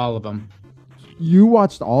watched all of them. You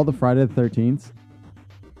watched all the Friday the 13th?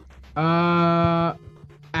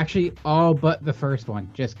 Actually, all but the first one,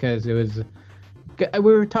 just because it was.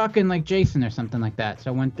 We were talking like Jason or something like that,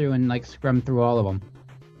 so I went through and like scrummed through all of them.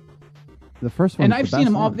 The first one, and I've seen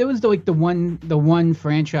them all. It was the one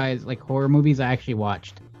franchise like horror movies I actually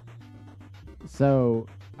watched. So,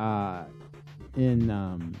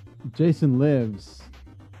 in Jason Lives,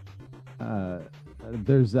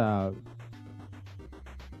 there's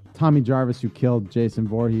Tommy Jarvis, who killed Jason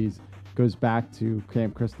Voorhees, goes back to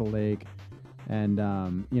Camp Crystal Lake, and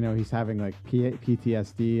he's having like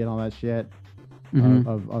PTSD and all that shit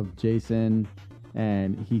of Jason,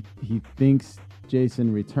 and he thinks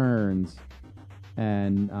Jason returns,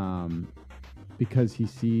 and because he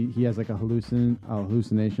has like a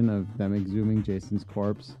hallucination of them exhuming Jason's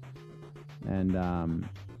corpse, and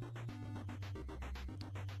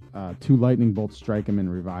 2 lightning bolts strike him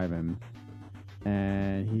and revive him,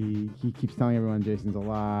 and he keeps telling everyone Jason's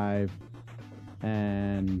alive,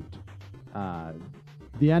 and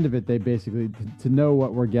the end of it, they basically, to know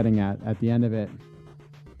what we're getting at the end of it,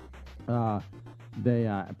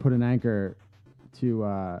 they put an anchor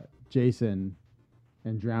to Jason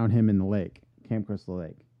and drown him in the lake, Camp Crystal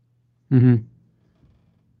Lake. Mm-hmm.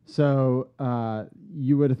 So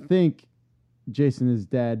you would think Jason is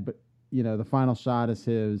dead, but the final shot is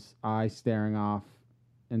his eye staring off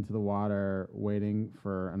into the water, waiting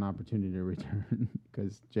for an opportunity to return,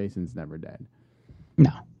 because Jason's never dead.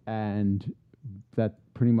 No. And that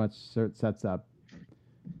pretty much sets up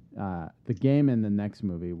the game in the next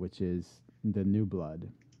movie, which is The New Blood.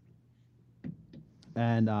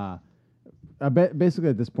 And basically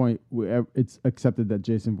at this point, it's accepted that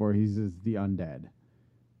Jason Voorhees is the undead,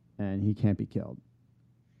 and he can't be killed.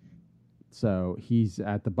 So he's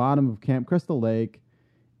at the bottom of Camp Crystal Lake,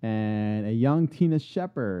 and a young Tina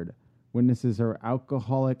Shepard witnesses her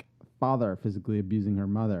alcoholic father physically abusing her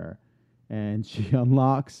mother, and she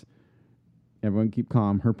unlocks, everyone keep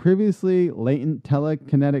calm, her previously latent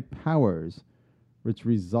telekinetic powers, which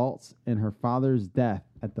results in her father's death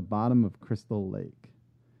at the bottom of Crystal Lake.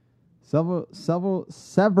 Several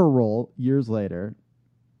years later,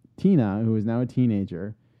 Tina, who is now a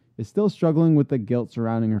teenager, is still struggling with the guilt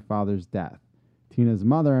surrounding her father's death. Tina's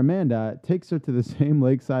mother, Amanda, takes her to the same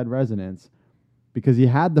lakeside residence because he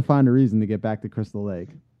had to find a reason to get back to Crystal Lake.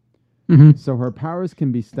 Mm-hmm. So her powers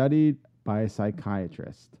can be studied by a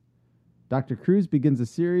psychiatrist. Dr. Cruz begins a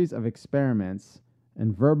series of experiments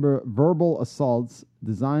and verbal assaults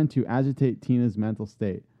designed to agitate Tina's mental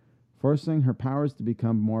state, forcing her powers to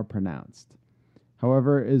become more pronounced.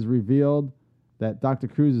 However, it is revealed that Dr.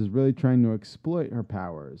 Cruz is really trying to exploit her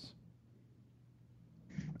powers.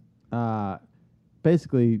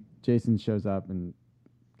 Basically, Jason shows up and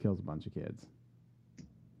kills a bunch of kids.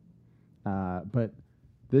 But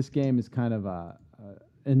this game is kind of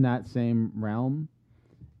in that same realm,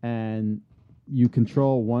 and you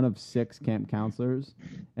control one of 6 camp counselors,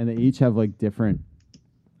 and they each have like different.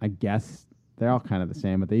 I guess they're all kind of the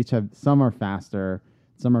same, but they each have some are faster,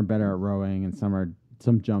 some are better at rowing, and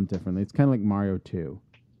some jump differently. It's kind of like Mario 2.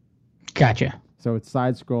 Gotcha. So it's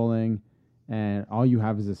side scrolling, and all you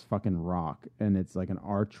have is this fucking rock, and it's like an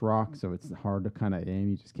arch rock, so it's hard to kind of aim.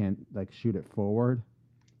 You just can't like shoot it forward.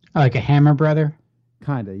 Like a Hammer Brother.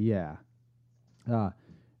 Kinda, yeah.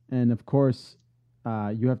 And of course,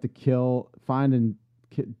 you have to find and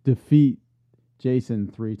defeat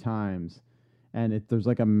Jason 3 times, and there's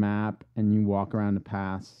like a map, and you walk around the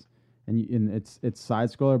pass, and it's side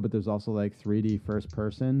scroller, but there's also like 3D first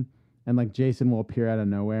person, and like Jason will appear out of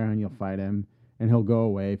nowhere, and you'll fight him, and he'll go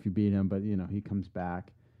away if you beat him, but he comes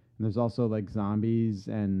back. And there's also like zombies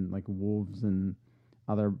and like wolves and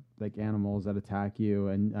other like animals that attack you,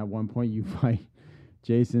 and at one point you fight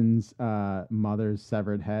Jason's mother's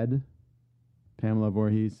severed head, Pamela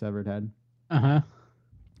Voorhees' severed head. Uh-huh.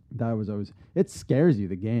 That was always, it scares you,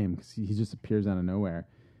 the game, because he just appears out of nowhere,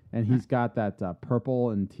 and he's got that purple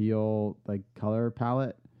and teal like color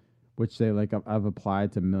palette, which they like I've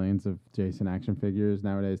applied to millions of Jason action figures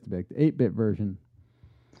nowadays to be like the 8-bit version.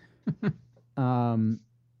 And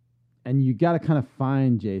you got to kind of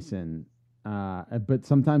find Jason, but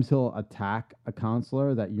sometimes he'll attack a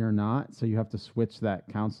counselor that you're not, so you have to switch that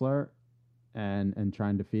counselor and try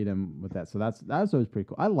and defeat him with that. So that's always pretty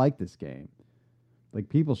cool. I like this game. Like,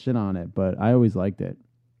 people shit on it, but I always liked it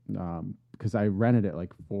because I rented it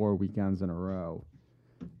like 4 weekends in a row.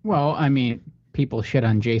 Well, I mean, people shit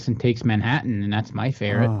on Jason Takes Manhattan, and that's my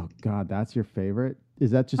favorite. Oh God, that's your favorite? Is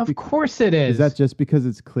that just? Of course it is. Is that just because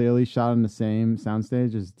it's clearly shot on the same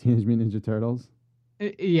soundstage as Teenage Mutant Ninja Turtles?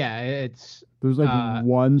 Yeah, it's. There's like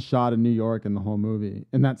one shot in New York in the whole movie,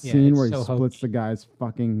 and that scene where he splits the guy's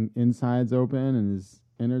fucking insides open and his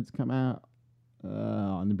innards come out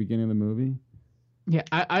in the beginning of the movie. Yeah,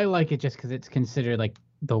 I like it just because it's considered like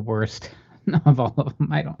the worst of all of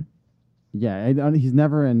them. I don't. Yeah, he's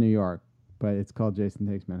never in New York, but it's called Jason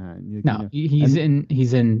Takes Manhattan. No, he's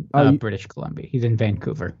in British Columbia. He's in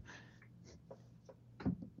Vancouver.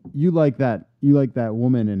 You like that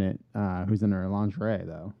woman in it who's in her lingerie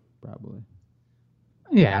though, probably.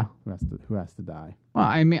 Yeah. Who has to die? Well,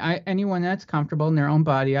 I mean, anyone that's comfortable in their own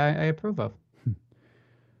body, I approve of.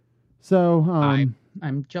 So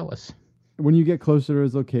I'm jealous. When you get closer to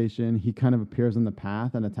his location, he kind of appears on the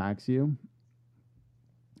path and attacks you.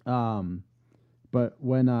 But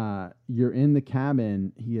when you're in the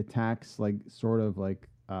cabin, he attacks like sort of like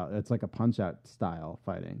it's like a Punch Out style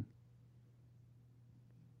fighting.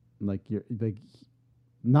 Like you're like,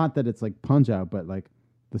 not that it's like Punch Out, but like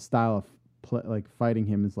the style of like fighting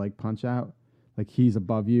him is like Punch Out. Like he's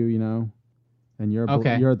above you, and you're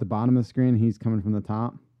at the bottom of the screen. He's coming from the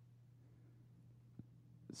top.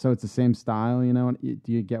 So it's the same style, Do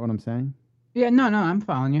you get what I'm saying? Yeah, no, I'm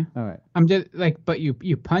following you. All right. I'm just like, but you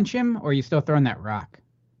punch him, or you still throwing that rock?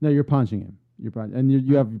 No, you're punching him. And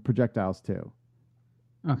you have projectiles too.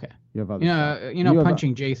 Okay. You have other.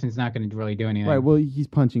 Punching Jason's not going to really do anything. Right. Well, he's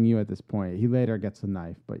punching you at this point. He later gets a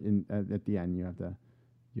knife, but at the end, you have to.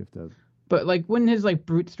 But like, wouldn't his like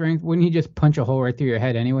brute strength? Wouldn't he just punch a hole right through your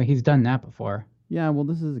head anyway? He's done that before. Yeah. Well,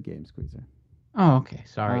 this is a game, Squeezer. Oh, okay.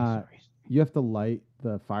 Sorry. You have to light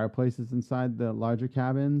the fireplaces inside the larger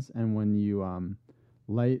cabins, and when you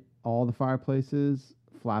light all the fireplaces,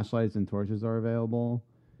 flashlights and torches are available.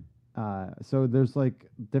 So there's like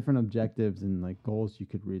different objectives and like goals you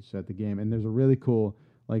could reach at the game, and there's a really cool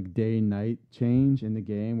like day-night change in the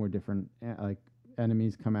game where different like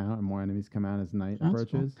enemies come out and more enemies come out as night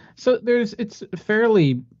approaches. Cool. So it's a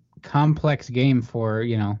fairly complex game for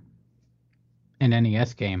an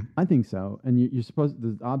NES game. I think so, and you're supposed.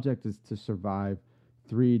 The object is to survive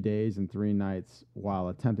 3 days and 3 nights while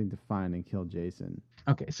attempting to find and kill Jason.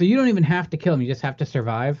 Okay, so you don't even have to kill him; you just have to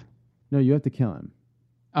survive. No, you have to kill him.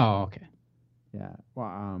 Oh, okay. Yeah.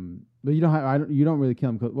 Well, but you don't have. You don't really kill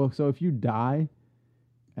him. Well, so if you die,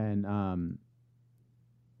 and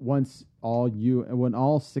when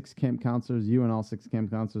all 6 camp counselors, you and all 6 camp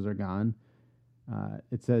counselors are gone,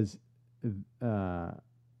 it says,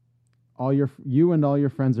 you and all your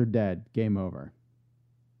friends are dead. Game over.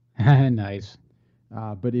 Nice.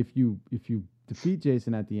 But if you defeat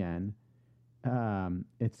Jason at the end,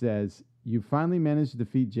 it says you finally managed to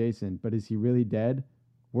defeat Jason, but is he really dead?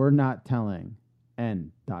 We're not telling. N ...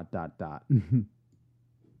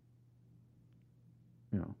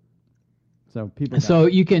 So people. So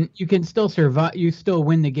you can still survive. You still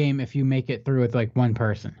win the game if you make it through with like one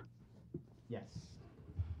person. Yes.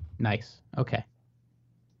 Nice. Okay.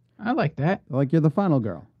 I like that. Like you're the final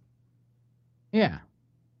girl. Yeah.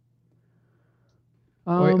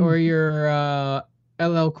 or your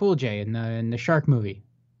LL Cool J in the Shark movie.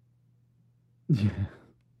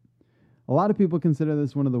 A lot of people consider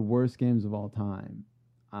this one of the worst games of all time.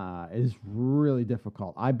 It is really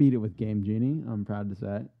difficult. I beat it with Game Genie, I'm proud to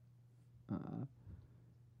say.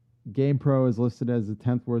 GamePro is listed as the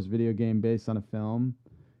 10th worst video game based on a film,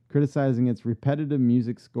 criticizing its repetitive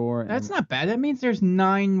music score. That's not bad. That means there's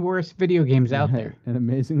 9 worse video games out there. And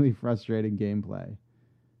amazingly frustrating gameplay.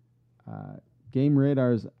 Game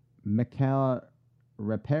Radar's Michaela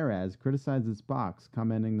Perez criticized this box,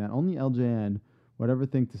 commenting that only LJN would ever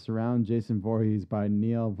think to surround Jason Voorhees by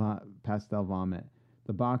Neil Pastel Vomit.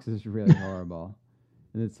 The box is really horrible.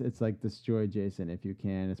 And it's like destroy Jason if you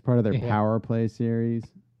can. It's part of their Power Play series.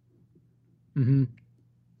 Mm-hmm.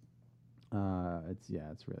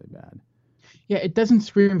 It's really bad. Yeah, it doesn't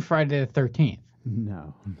scream Friday the 13th.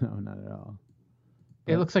 No, not at all.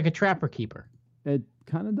 It looks like a Trapper Keeper. It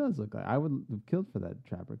kind of does look like. I would have killed for that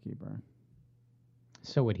Trapper Keeper.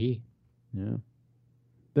 So would he. Yeah.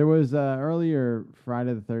 There was earlier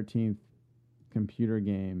Friday the 13th computer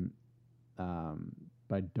game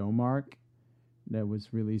by Domark that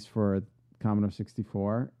was released for Commodore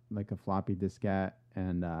 64, like a floppy diskette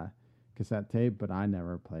and cassette tape, but I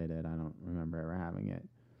never played it. I don't remember ever having it.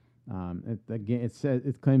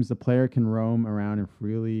 It claims the player can roam around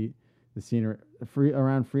freely in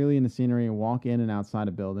the scenery and walk in and outside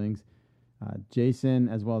of buildings. Jason,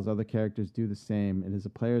 as well as other characters, do the same. It is a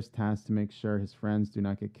player's task to make sure his friends do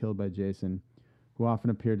not get killed by Jason, who often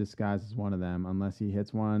appear disguised as one of them, unless he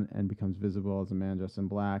hits one and becomes visible as a man dressed in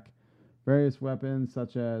black. Various weapons,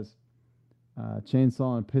 such as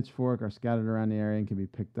chainsaw and pitchfork, are scattered around the area and can be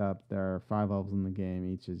picked up. There are 5 levels in the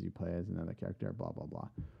game, each as you play as another character, blah, blah,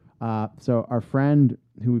 blah. So our friend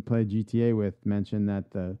who we played GTA with mentioned that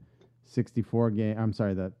the the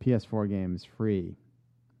PS4 game is free.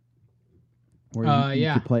 Where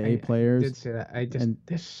you could play 8 players. I did say that.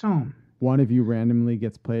 There's some. One of you randomly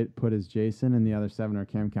gets put as Jason, and the other 7 are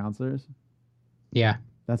camp counselors. Yeah,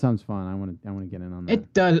 that sounds fun. I want to get in on that.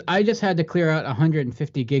 It does. I just had to clear out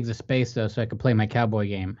 150 gigs of space though, so I could play my cowboy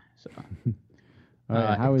game. So, all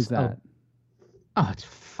right, how is that? Oh, it's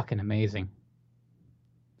fucking amazing.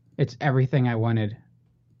 It's everything I wanted.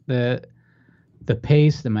 The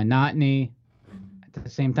pace, the monotony. At the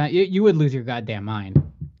same time, you would lose your goddamn mind.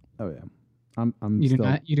 Oh yeah.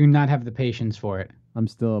 You do not have the patience for it. I'm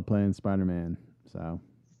still playing Spider-Man, so.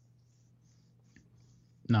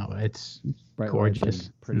 No, it's Bright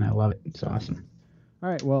gorgeous, and I love it. It's awesome. All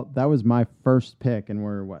right, well, that was my first pick, and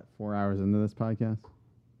we're 4 hours into this podcast?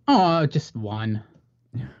 Oh, just one.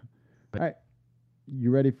 All right,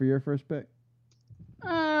 you ready for your first pick?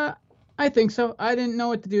 I think so. I didn't know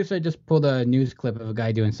what to do, so I just pulled a news clip of a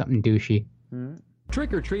guy doing something douchey. All right.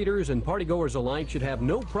 Trick-or-treaters and partygoers alike should have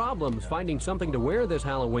no problems finding something to wear this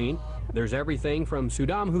Halloween. There's everything from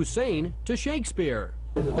Saddam Hussein to Shakespeare.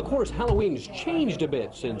 Of course, Halloween's changed a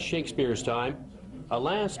bit since Shakespeare's time.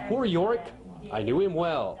 Alas, poor Yorick, I knew him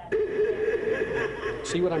well.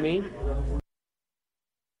 See what I mean?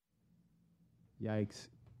 Yikes.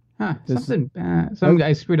 Huh, some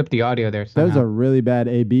guy screwed up the audio there somehow. That was a really bad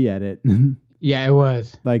A/B edit. Yeah, it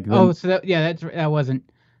was. That wasn't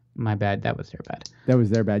my bad. That was their bad. That was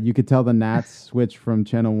their bad. You could tell the NATs switched from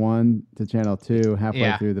channel 1 to channel 2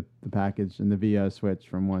 halfway through the package, and the VO switched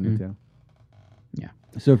from 1 to 2. Yeah.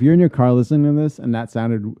 So if you're in your car listening to this and that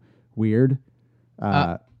sounded weird,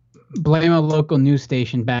 blame a local news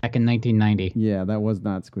station back in 1990. Yeah, that was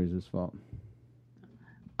not Squeezer's fault.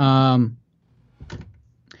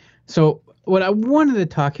 So what I wanted to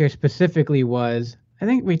talk here specifically was, I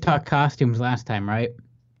think we talked costumes last time, right?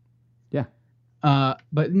 Yeah.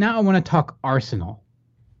 But now I want to talk Arsenal.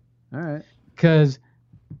 All right. Because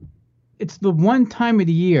it's the one time of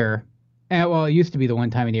the year, well, it used to be the one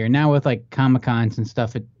time of the year. Now with like Comic-Cons and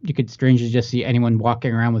stuff, you could strangely just see anyone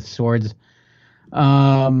walking around with swords.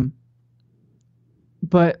 But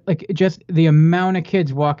like just the amount of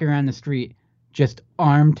kids walking around the street, just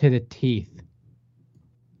armed to the teeth,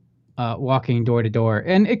 walking door to door.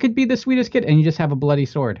 And it could be the sweetest kid, and you just have a bloody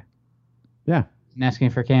sword. Yeah. And asking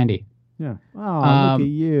for candy. Yeah. Oh, look at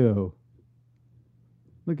you.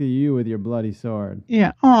 Look at you with your bloody sword.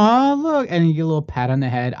 Yeah. Oh, look. And you get a little pat on the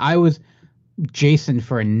head. I was Jason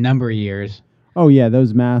for a number of years. Oh, yeah.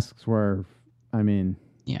 Those masks were, I mean.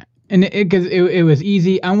 Yeah. And because it was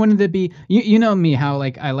easy. I wanted to be, you know me, how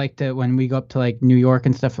like I like to, when we go up to like New York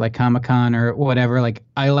and stuff like Comic-Con or whatever, like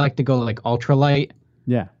I like to go like ultralight.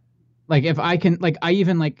 Yeah. Like if I can, like I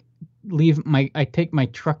even like I take my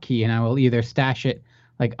truck key and I will either stash it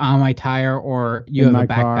like on my tire, or you have a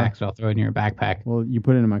backpack, so I'll throw it in your backpack. Well, you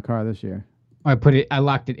put it in my car this year. I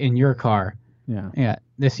locked it in your car. Yeah.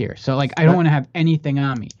 this year. So like I don't want to have anything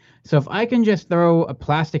on me. So if I can just throw a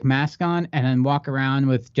plastic mask on and then walk around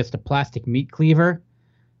with just a plastic meat cleaver,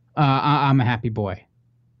 I'm a happy boy.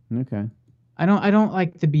 Okay. I don't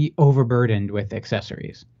like to be overburdened with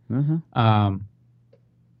accessories. Uh-huh.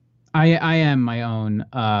 I am my own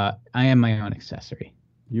accessory.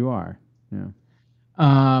 You are.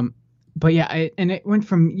 Yeah. But yeah, and it went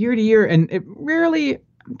from year to year, and it rarely.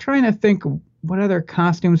 I'm trying to think what other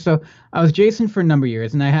costumes. So I was Jason for a number of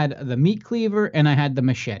years, and I had the meat cleaver and I had the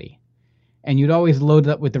machete, and you'd always load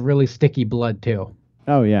it up with the really sticky blood too.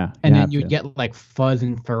 Oh yeah. And you then have you'd to. get like fuzz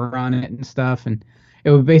and fur on it and stuff, and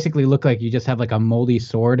it would basically look like you just have like a moldy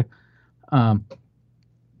sword. I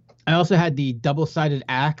also had the double-sided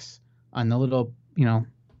axe on the little,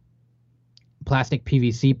 plastic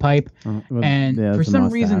PVC pipe, Well, and yeah, for that's a some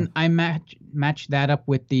must-have. reason I matched that up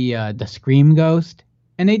with the Scream Ghost,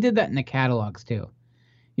 and they did that in the catalogs too.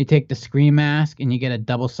 You take the Scream mask and you get a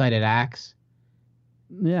double-sided axe.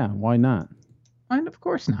 Yeah. Why not? And of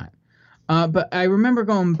course not. But I remember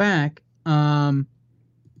going back.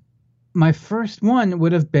 My first one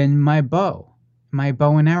would have been my bow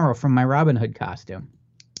and arrow from my Robin Hood costume.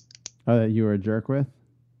 Oh, that you were a jerk with?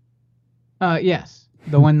 Yes,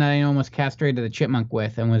 the one that I almost castrated the chipmunk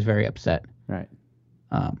with and was very upset. Right.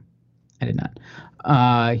 I did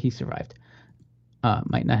not. He survived.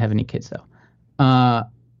 Might not have any kids though.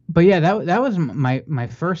 But yeah, that was my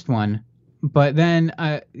first one. But then,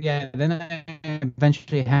 then I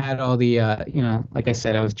eventually had all the, like I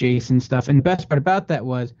said, I was Jason stuff. And the best part about that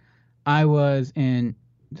was I was in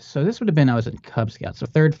Cub Scouts. So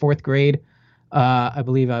 3rd, 4th grade, I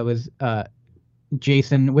believe I was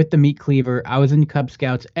Jason with the meat cleaver. I was in Cub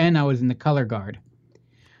Scouts and I was in the color guard.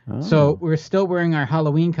 Oh. So we're still wearing our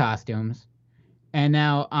Halloween costumes. And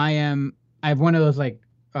now I have one of those like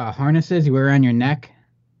harnesses you wear around your neck.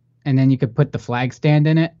 And then you could put the flag stand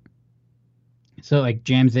in it. So it like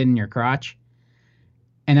jams it in your crotch.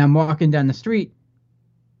 And I'm walking down the street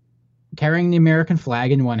carrying the American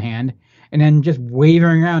flag in one hand and then just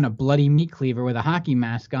waving around a bloody meat cleaver with a hockey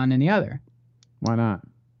mask on in the other. Why not?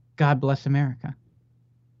 God bless America.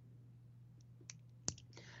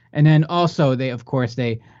 And then also they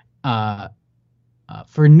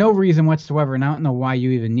for no reason whatsoever, and I don't know why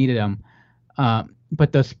you even needed them,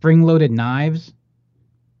 but those spring-loaded knives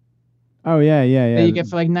Oh yeah. that you get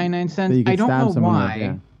for like 99 That cents. you can I don't stab know someone with, why.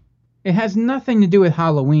 yeah. It has nothing to do with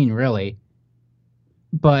Halloween, really.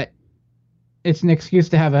 But it's an excuse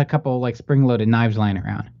to have a couple like spring-loaded knives lying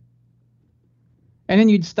around. And then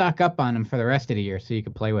you'd stock up on them for the rest of the year so you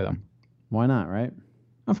could play with them. Why not? Right.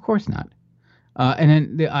 Of course not.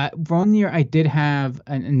 And then one year I did have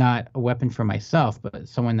not a weapon for myself, but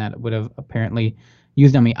someone that would have apparently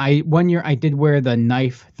used on me. One year I did wear the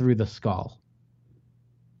knife through the skull.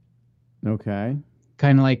 Okay.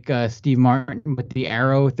 Kind of like Steve Martin with the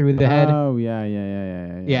arrow through the head. Oh yeah.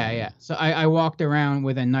 Yeah. So I walked around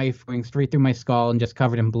with a knife going straight through my skull and just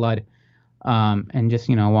covered in blood. And just,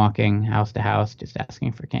 walking house to house, just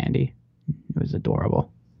asking for candy. It was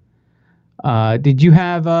adorable. Did you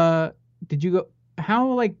go, how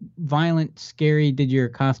like violent, scary did your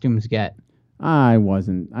costumes get? I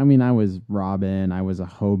wasn't. I mean, I was Robin. I was a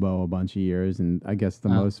hobo a bunch of years, and I guess the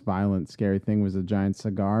most violent, scary thing was a giant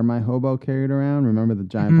cigar my hobo carried around. Remember the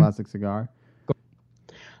giant plastic cigar?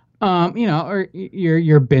 Or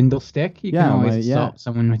your bindle stick. You can always assault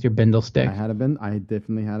someone with your bindle stick. I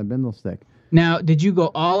definitely had a bindle stick. Now, did you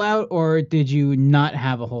go all out, or did you not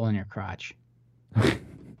have a hole in your crotch?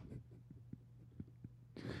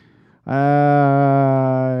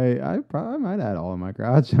 I probably might have had all in my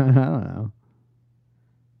crotch. I don't know.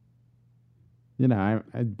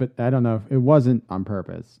 But I don't know if it wasn't on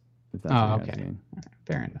purpose. If that's what you're asking.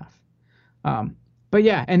 Fair enough. But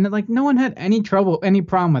yeah, and like no one had any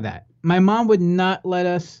problem with that. My mom would not let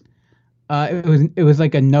us. It was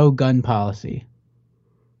like a no gun policy.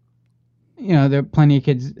 There are plenty of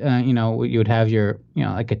kids. You would have your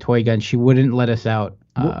like a toy gun. She wouldn't let us out.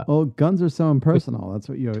 Well, guns are so impersonal. That's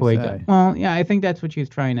what you always say. Gun. Well, yeah, I think that's what she was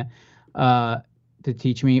trying to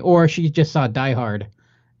teach me, or she just saw Die Hard,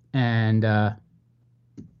 and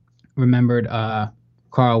remembered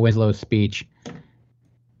Carl Wislow's speech,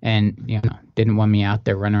 and didn't want me out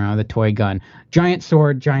there running around with a toy gun, giant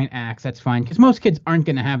sword, giant axe. That's fine because most kids aren't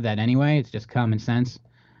going to have that anyway. It's just common sense.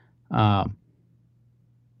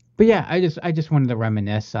 But yeah, I just wanted to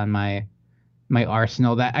reminisce on my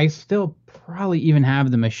arsenal that I still probably even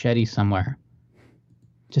have the machete somewhere.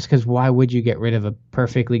 Just because why would you get rid of a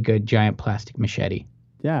perfectly good giant plastic machete?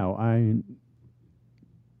 Yeah,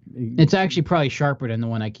 It's actually probably sharper than the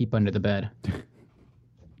one I keep under the bed.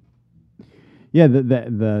 Yeah,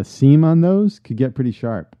 the seam on those could get pretty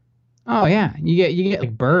sharp. Oh yeah, you get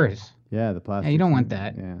like burrs. Yeah, the plastic. Yeah, you don't seam. want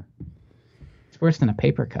that. Yeah. It's worse than a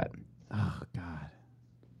paper cut. Oh God,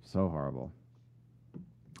 so horrible.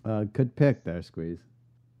 Good pick there, Squeeze.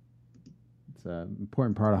 It's an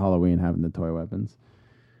important part of Halloween having the toy weapons.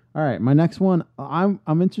 All right, my next one. I'm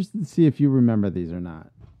interested to see if you remember these or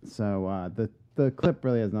not. So the clip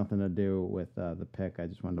really has nothing to do with the pick. I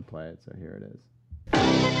just wanted to play it, so here it is.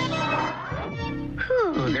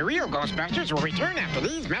 Whew, the real Ghostbusters will return after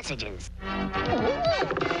these messages.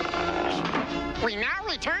 We now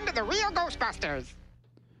return to the real Ghostbusters.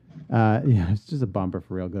 Yeah, it's just a bumper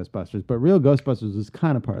for Real Ghostbusters, but Real Ghostbusters is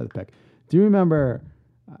kind of part of the pick. Do you remember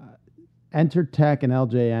Entertech and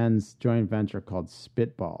LJN's joint venture called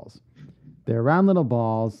Spitballs? They're round little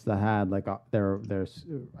balls that had like they're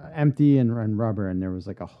empty and rubber, and there was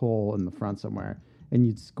like a hole in the front somewhere, and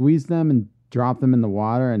you'd squeeze them and drop them in the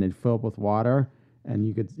water, and it'd fill up with water, and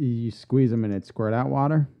you squeeze them and it'd squirt out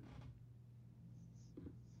water.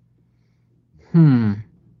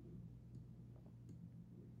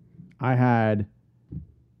 I had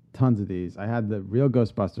tons of these. I had the Real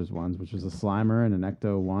Ghostbusters ones, which was a Slimer and an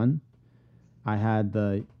Ecto-1. I had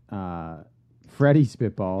the Freddy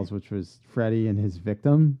Spitballs, which was Freddy and his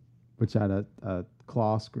victim, which had a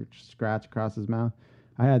claw scratch across his mouth.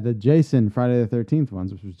 I had the Jason Friday the 13th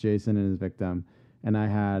ones, which was Jason and his victim. And I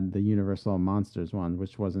had the Universal Monsters one,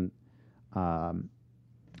 which wasn't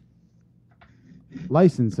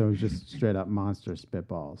licensed, so it was just straight up monster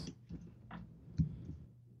Spitballs.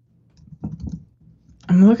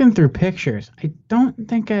 I'm looking through pictures. I don't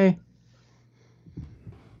think I...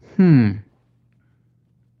 I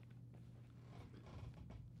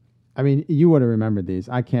mean, you would have remembered these.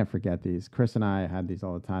 I can't forget these. Chris and I had these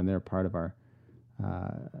all the time. They were part of our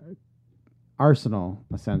arsenal,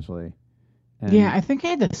 essentially. And Yeah, I think I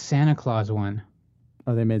had the Santa Claus one.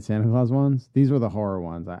 oh, they made Santa Claus ones? These were the horror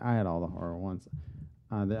ones. I had all the horror ones.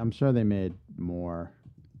 I'm sure they made more.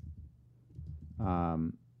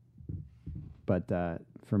 But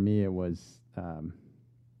for me, it was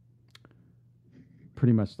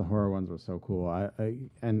pretty much the horror ones were so cool.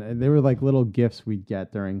 And they were like little gifts we'd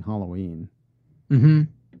get during Halloween.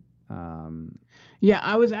 Yeah,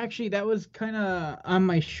 I was actually, that was kind of on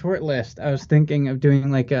my short list. I was thinking of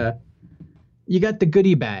doing like you got the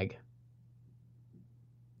goodie bag.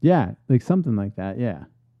 Yeah, like something like that. Yeah.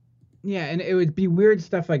 Yeah, and it would be weird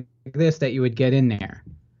stuff like this that you would get in there.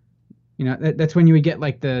 You know, that's when you would get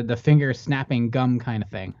like the finger snapping gum kind of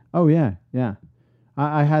thing. Oh yeah, yeah.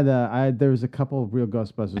 There was a couple of Real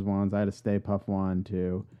Ghostbusters ones. I had a Stay Puft one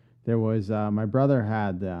too. There was my brother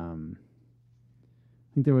had I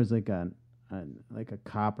think there was like a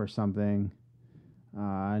cop or something.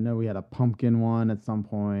 I know we had a pumpkin one at some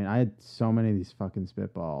point. I had so many of these fucking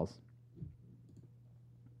Spitballs.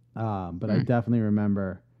 But I definitely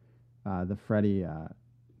remember the Freddy,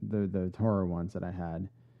 the horror ones that I had.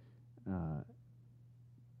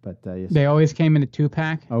 Yes, They always came in a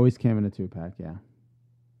 2-pack. always came in a 2-pack, yeah.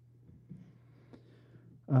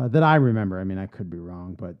 That I remember. I mean, I could be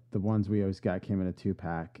wrong, but the ones we always got came in a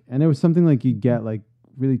 2-pack, and it was something like you get like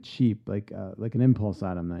really cheap, like an impulse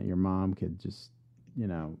item that your mom could just, you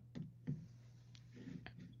know,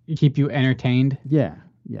 Keep you entertained. yeah.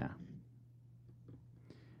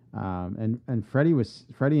 And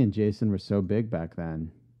Freddy and Jason were so big back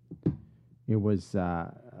then. It was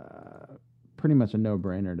pretty much a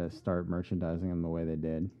no-brainer to start merchandising them the way they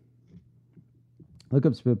did. Look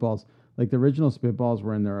up Spitballs. Like the original Spitballs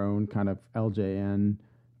were in their own kind of LJN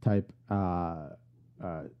type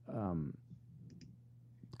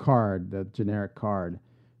card, the generic card,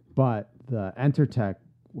 but the Entertech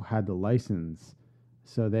had the license,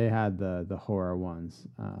 so they had the horror ones.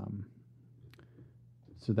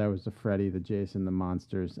 So that was the Freddy, the Jason, the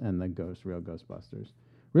Monsters, and the Real Ghostbusters.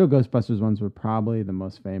 Real Ghostbusters ones were probably the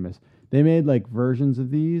most famous. They made like versions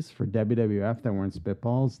of these for WWF that weren't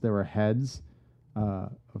Spitballs. There were heads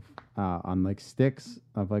on like sticks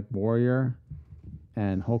of like Warrior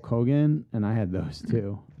and Hulk Hogan, and I had those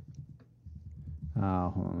too.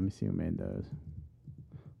 Hold on, let me see who made those.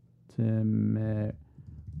 Ultimate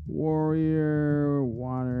Warrior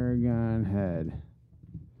water gun head.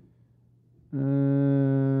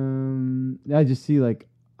 I just see like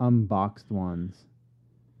unboxed ones.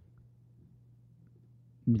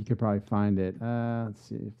 You could probably find it. Let's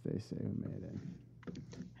see if they say who made it.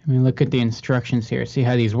 I mean, look at the instructions here. See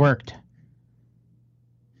how these worked.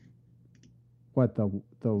 What, the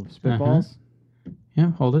Spitballs?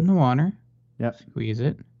 Yeah, hold it in the water. Yep. Squeeze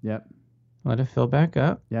it. Yep. Let it fill back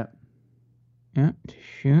up. Yep. Yeah,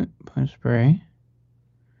 shoot. Put a spray.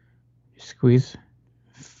 Squeeze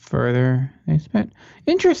further they spent.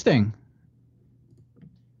 Interesting.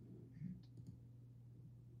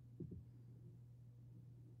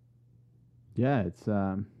 Yeah, it's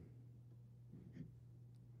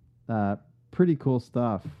pretty cool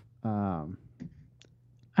stuff. I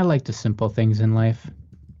like the simple things in life.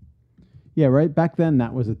 Yeah, right back then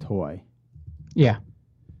that was a toy, Yeah.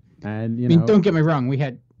 and I mean, don't get me wrong. We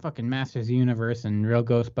had fucking Masters of the Universe and Real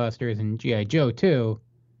Ghostbusters and G.I. Joe too.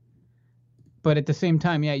 But at the same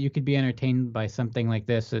time, yeah, you could be entertained by something like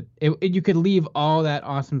this. You could leave all that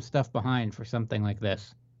awesome stuff behind for something like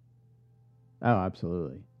this. Oh,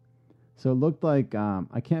 absolutely. So it looked like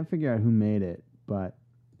I can't figure out who made it, but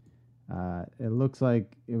it looks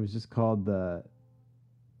like it was just called the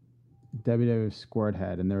WWF Squirt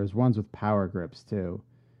Head, and there was ones with power grips too.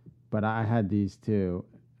 But I had these too,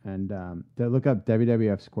 and they look up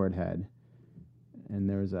WWF Squirt Head, and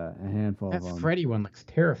there was a handful That of them. Freddy one looks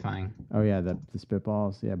terrifying. Oh yeah, the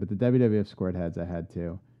spitballs. Yeah, but the WWF Squirt Heads I had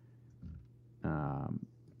too.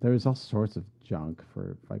 There was all sorts of junk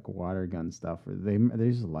for like water gun stuff. They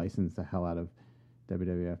just licensed the hell out of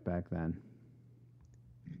WWF back then.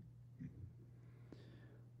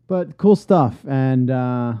 But cool stuff, and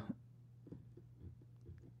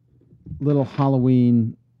little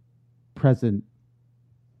Halloween present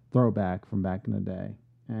throwback from back in the day.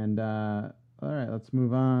 And all right, let's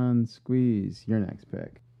move on. Squeeze, your next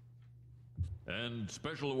pick. And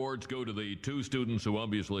special awards go to the two students who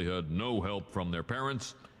obviously had no help from their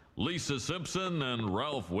parents, Lisa Simpson and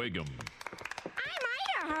Ralph Wiggum.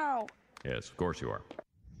 I'm Idaho. Yes, of course you are.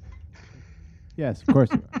 Yes, of course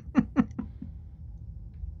you are.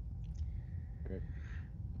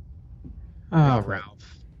 Oh,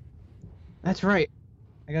 Ralph. That's right.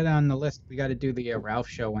 I got it on the list. We got to do the Ralph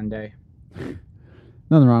show one day.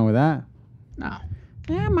 Nothing wrong with that. No.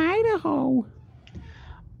 I'm Idaho.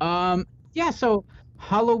 Yeah, so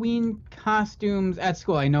Halloween costumes at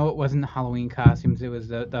school. I know it wasn't Halloween costumes. It was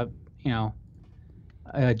the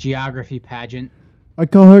geography pageant. I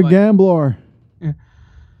call her But- Gambler.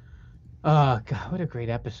 Oh, God, what a great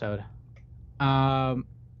episode.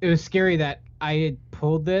 It was scary that I had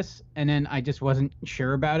pulled this, and then I just wasn't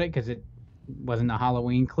sure about it because it wasn't a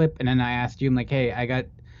Halloween clip. And then I asked you, I'm like, hey, I got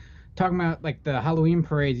talking about like the Halloween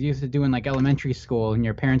parades you used to do in like elementary school, and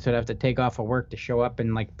your parents would have to take off of work to show up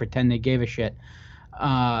and like pretend they gave a shit.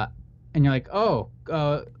 And you're like, oh,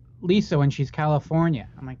 Lisa when she's California.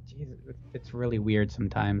 I'm like, Jesus, it's really weird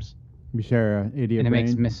sometimes, We share an idiot and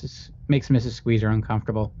it brain. makes Mrs. Squeezer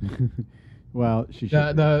uncomfortable. Well, she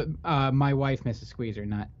should. My wife, Mrs. Squeezer,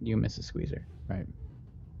 not you, Mrs. Squeezer. Right.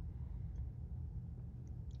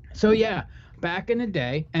 So yeah, back in the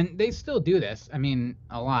day, and they still do this. I mean,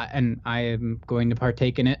 a lot, and I am going to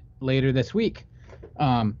partake in it later this week.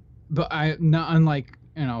 But unlike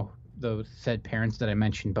those said parents that I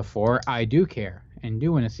mentioned before, I do care and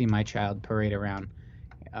do want to see my child parade around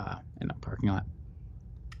in a parking lot.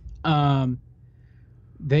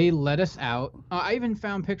 They let us out. I even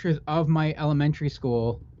found pictures of my elementary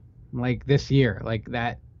school, like this year,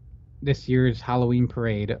 this year's Halloween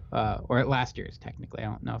parade, or last year's technically. I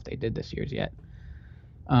don't know if they did this year's yet.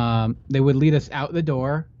 They would lead us out the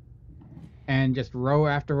door, and just row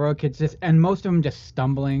after row of kids, and most of them just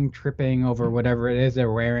stumbling, tripping over whatever it is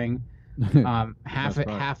they're wearing. Half That's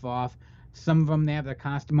fun. half off. Some of them, they have the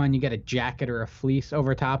costume on. You get a jacket or a fleece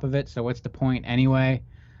over top of it. So what's the point anyway?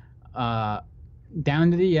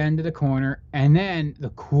 Down to the end of the corner, and then the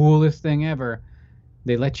coolest thing ever,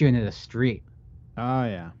 they let you into the street. Oh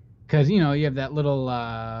yeah. Because, you have that little,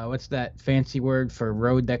 what's that fancy word for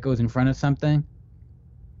road that goes in front of something?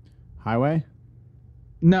 Highway.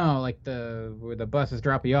 No, like where the buses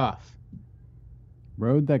drop you off.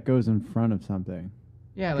 Road that goes in front of something.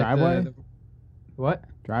 Yeah, like Driveway? What?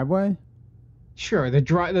 Driveway. Sure,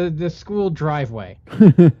 the school driveway.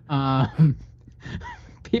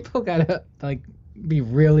 People gotta, be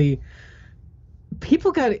really...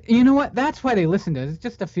 People gotta... You know what? That's why they listen to it. It's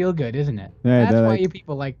just to feel good, isn't it? Yeah, That's they're why like- you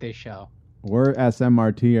people like this show. We're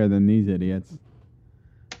SMRTier than these idiots.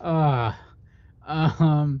 But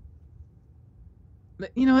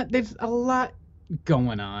you know what? There's a lot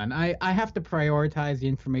going on. I have to prioritize the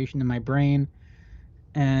information in my brain,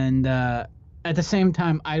 and at the same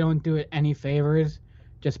time, I don't do it any favors.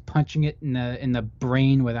 Just punching it in the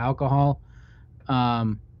brain with alcohol.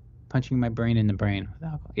 Punching my brain in the brain with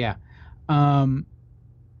alcohol. Yeah.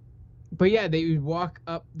 But yeah, they would walk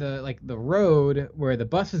up the road where the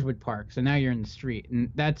buses would park. So now you're in the street,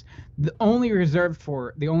 and that's the only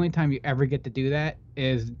time you ever get to do that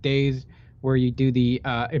is days where you do the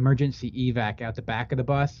emergency evac out the back of the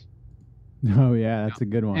bus. Oh yeah, that's a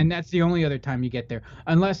good one. And that's the only other time you get there,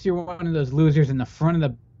 unless you're one of those losers in the front of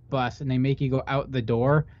the bus and they make you go out the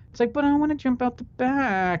door. It's like, but I want to jump out the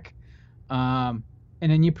back. And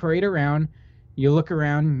then you parade around. You look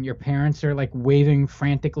around. Your parents are like waving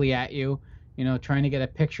frantically at you, trying to get a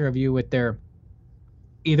picture of you with their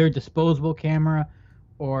either disposable camera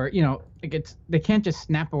or, like they can't just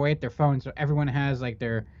snap away at their phone. So everyone has like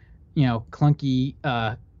their, clunky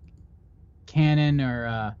Canon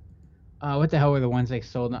or what the hell were the ones they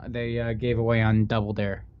gave away on Double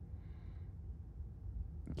Dare?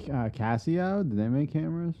 Casio? Did they make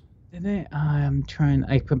cameras? Did they?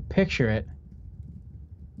 I could picture it.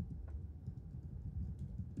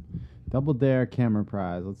 Double Dare camera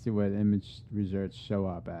prize. Let's see what image results show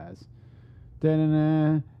up as.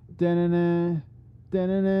 Da-na-na, da-na-na,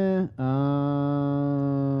 da-na-na.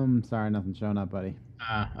 Sorry, nothing's showing up, buddy.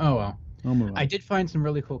 Oh well. I'll move on. I did find some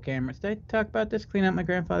really cool cameras. Did I talk about this? Clean out my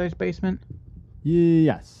grandfather's basement?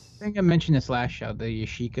 Yes. I think I mentioned this last show, the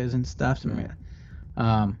Yashicas and stuff.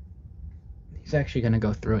 He's actually going to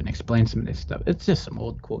go through it and explain some of this stuff. It's just some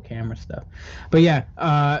old cool camera stuff. But yeah,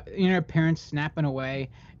 parents snapping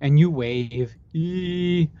away and you wave.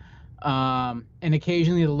 And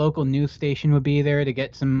occasionally the local news station would be there to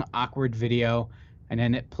get some awkward video. And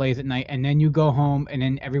then it plays at night. And then you go home and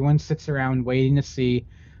then everyone sits around waiting to see.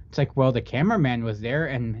 It's like, well, the cameraman was there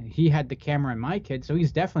and he had the camera on my kid, so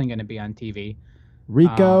he's definitely going to be on TV.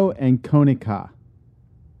 Rico and Konica.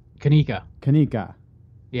 Kanika.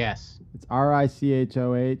 Yes. It's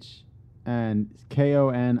Richoh and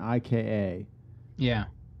Konika. Yeah.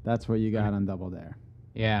 That's what you got on Double Dare.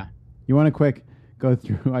 Yeah. You want to quick go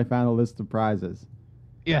through? I found a list of prizes.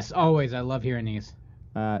 Yes, always. I love hearing these.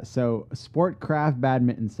 So, Sportcraft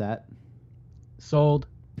badminton set. Sold.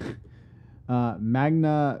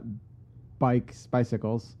 Magna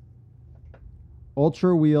bicycles.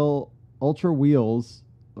 Ultra Wheels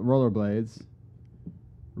rollerblades.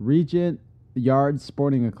 Regent Yard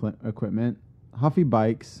sporting equipment. Huffy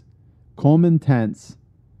bikes. Coleman tents.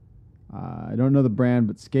 I don't know the brand,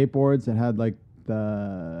 but skateboards that had like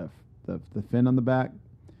the fin on the back.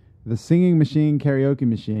 The singing machine karaoke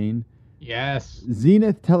machine. Yes.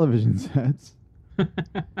 Zenith television sets.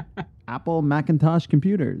 Apple Macintosh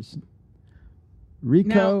computers.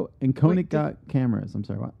 Ricoh and Konica cameras. I'm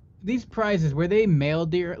sorry, what? These prizes, were they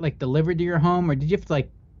mailed to your, delivered to your home, or did you have to,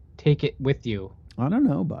 take it with you? I don't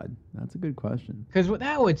know, bud. That's a good question. Because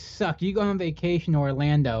that would suck. You go on vacation to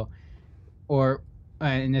Orlando, or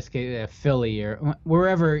in this case, Philly, or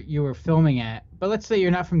wherever you were filming at. But let's say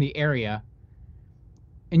you're not from the area,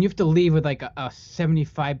 and you have to leave with, a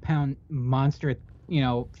 75-pound monster,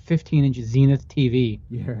 15-inch Zenith TV.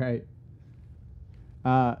 Yeah, right.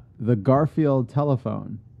 The Garfield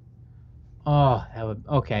telephone. Oh,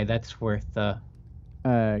 that's worth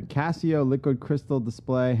Casio liquid crystal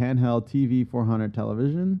display handheld TV 400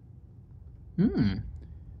 television. The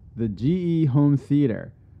GE home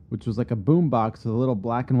theater, which was like a boombox with a little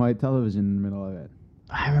black and white television in the middle of it.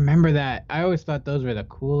 I remember that. I always thought those were the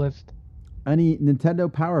coolest. Any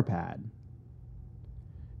Nintendo Power Pad.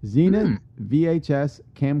 Zenith VHS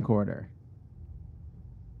camcorder.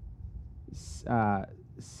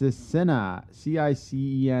 Cicena,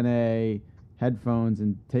 CICENA headphones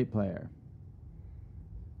and tape player.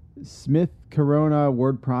 Smith Corona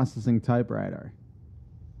word processing typewriter.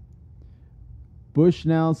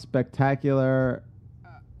 Bushnell Spectacular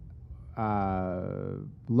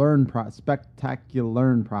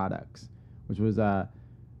Spectacular products, which was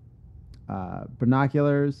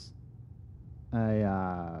binoculars,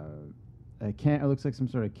 it looks like some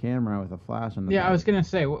sort of camera with a flash on the back. I was gonna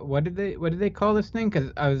say, what did they call this thing?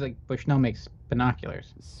 Because I was like, Bushnell makes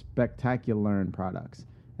binoculars. Spectacular products,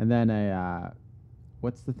 and then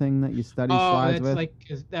what's the thing that you study slides with?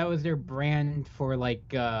 Cause that was their brand for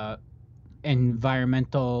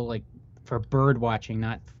environmental, for bird watching,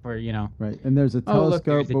 not for Right, and there's a telescope. Look,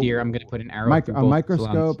 there's a deer. I'm gonna put an arrow. A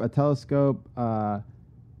microscope, a telescope,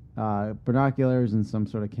 binoculars, and some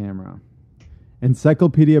sort of camera.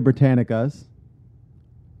 Encyclopedia Britannicas.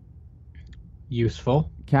 Useful.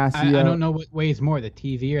 Casio. I don't know what weighs more, the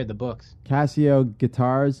TV or the books. Casio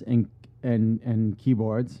guitars and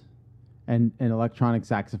keyboards, and an electronic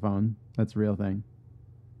saxophone. That's a real thing.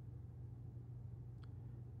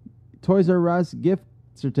 Toys R Us gift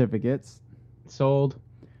certificates. Sold.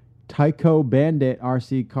 Tyco Bandit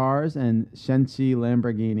RC cars and Shenchi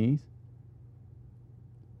Lamborghinis.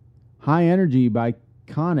 High Energy by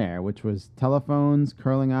Conair, which was telephones,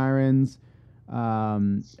 curling irons,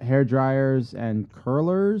 hair dryers, and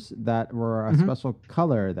curlers that were a special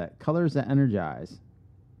color, colors that energize.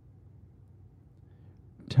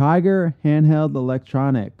 Tiger handheld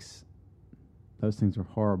electronics. Those things were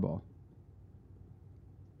horrible.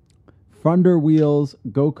 Thunder Wheels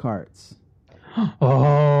go-karts.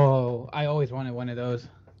 Oh, I always wanted one of those.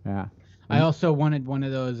 Yeah. I also wanted one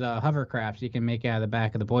of those hovercrafts you can make out of the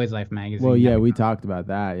back of the Boys Life magazine. Well, yeah, we talked about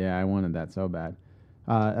that. Yeah, I wanted that so bad.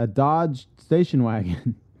 A Dodge station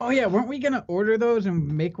wagon. Oh yeah, weren't we gonna order those and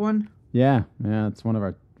make one? Yeah, it's one of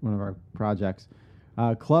our projects.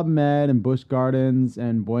 Club Med and Busch Gardens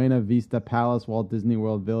and Buena Vista Palace, Walt Disney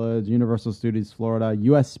World Village, Universal Studios Florida,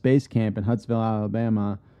 U.S. Space Camp in Huntsville,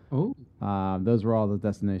 Alabama. Oh, Those were all the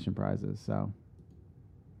destination prizes. So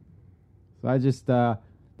I just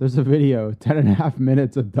there's a video, 10.5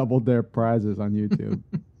 minutes of Double Dare prizes on YouTube.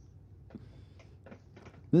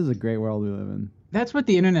 This is a great world we live in. that's what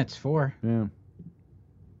the internet's for. Yeah.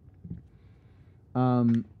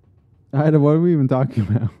 Ida, what are we even talking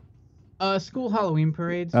about? School Halloween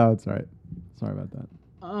parades. Oh, that's right. Sorry about that.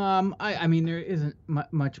 I mean, there isn't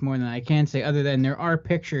much more than I can say other than there are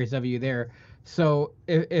pictures of you there. So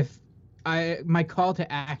if my call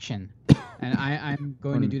to action, and I'm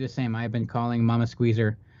going to do the same. I've been calling Mama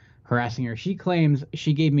Squeezer, harassing her. She claims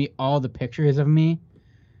she gave me all the pictures of me,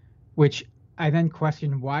 which I then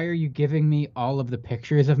question, why are you giving me all of the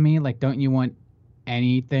pictures of me? Like, don't you want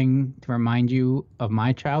anything to remind you of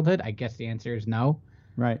my childhood? I guess the answer is no.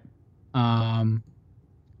 Right.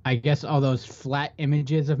 I guess all those flat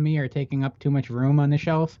images of me are taking up too much room on the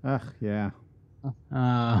shelf. Ugh, yeah.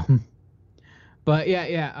 But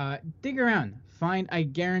yeah, dig around. I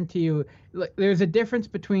guarantee you, look, there's a difference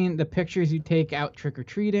between the pictures you take out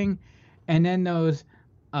trick-or-treating and then those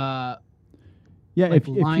Yeah, like if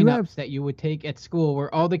you lineups have that you would take at school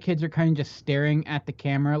where all the kids are kind of just staring at the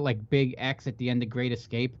camera like Big X at the end of Great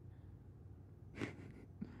Escape.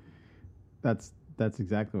 that's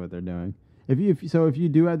exactly what they're doing. If you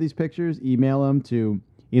do have these pictures, email them to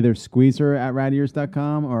either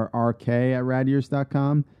squeezer@radiers.com or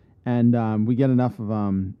rk@radiers.com, and we get enough of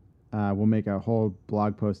them. We'll make a whole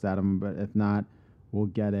blog post out of them, but if not, we'll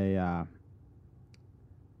get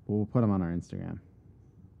we'll put them on our Instagram.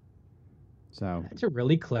 So That's a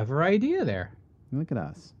really clever idea there. look at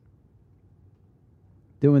us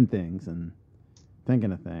doing things and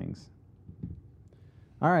thinking of things.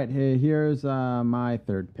 All right, here's my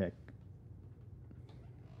third pick.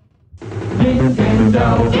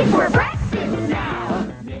 It's for breakfast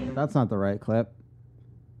now. That's not the right clip.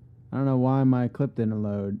 I don't know why my clip didn't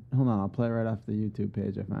load. Hold on, I'll play it right off the YouTube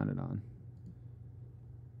page I found it on.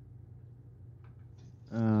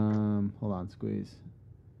 Hold on, squeeze.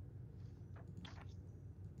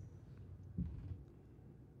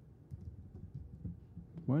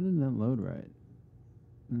 Why didn't that load right?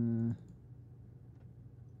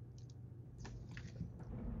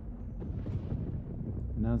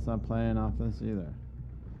 Now it's not playing off this either.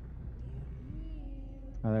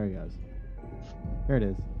 Oh, there he goes. Here it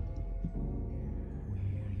is.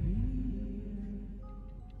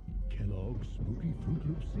 Kellogg's Spooky Fruit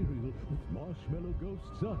Loop cereal with marshmallow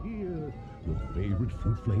ghosts are here. Your favorite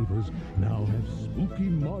fruit flavors now have spooky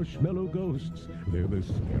marshmallow ghosts. They're the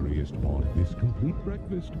scariest part of this complete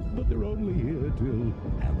breakfast, but they're only here till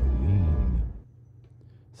Halloween.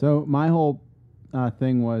 So my whole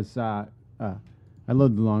thing was I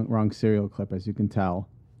loaded the wrong cereal clip, as you can tell.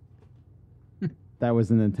 That was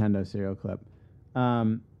the Nintendo cereal clip.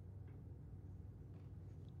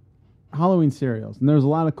 Halloween cereals, and there's a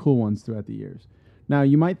lot of cool ones throughout the years. Now,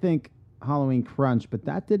 you might think Halloween Crunch, but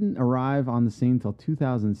that didn't arrive on the scene until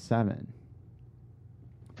 2007.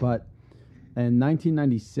 But in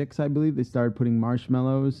 1996, I believe, they started putting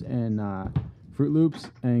marshmallows and Fruit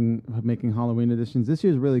Loops and making Halloween editions. This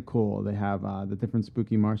year's really cool. They have the different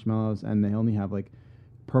spooky marshmallows, and they only have like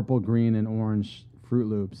purple, green, and orange Fruit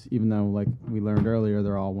Loops, even though, like we learned earlier,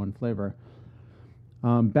 they're all one flavor.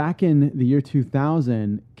 Back in the year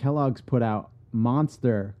 2000, Kellogg's put out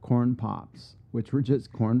Monster Corn Pops, which were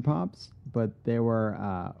just corn pops, but they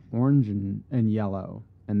were orange and yellow,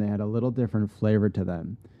 and they had a little different flavor to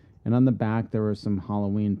them. And on the back, there were some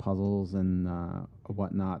Halloween puzzles and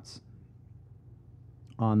whatnots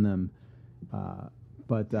on them.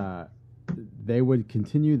 But they would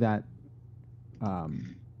continue that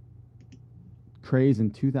craze in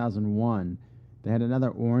 2001. They had another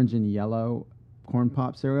orange and yellow corn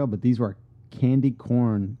pop cereal, but these were candy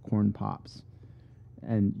corn pops.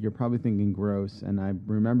 And you're probably thinking gross, and I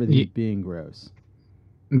remember these being gross.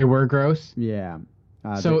 They were gross? Yeah.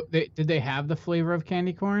 So did they have the flavor of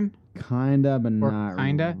candy corn? Kinda, but Or not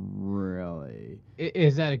kinda? really.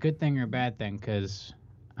 Is that a good thing or a bad thing? Because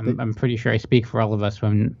I'm pretty sure I speak for all of us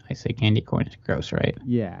when I say candy corn is gross, right?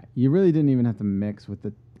 Yeah, you really didn't even have to mix with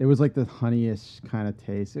it was like the honeyish kind of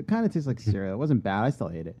taste. It kind of tastes like cereal. It wasn't bad. I still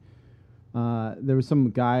ate it. There was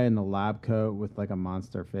some guy in a lab coat with like a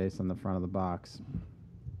monster face on the front of the box.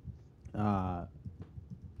 And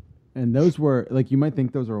those were like, you might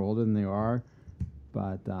think those are older than they are,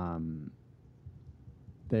 but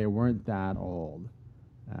they weren't that old.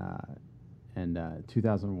 And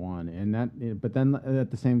 2001, and that, but then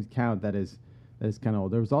at the same count, that is kind of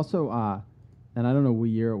old. There was also, and I don't know what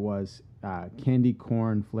year it was, candy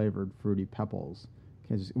corn flavored Fruity Pebbles.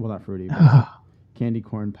 Well, not fruity, but candy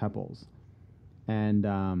corn Pebbles.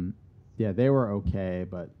 And yeah, they were okay,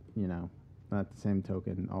 but you know, at the same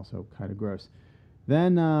token, also kind of gross.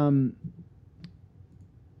 Then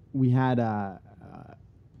we had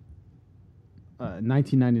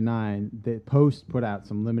 1999. The Post put out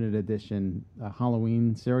some limited edition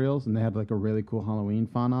Halloween cereals, and they had like a really cool Halloween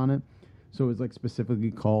font on it. So it was like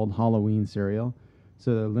specifically called Halloween cereal.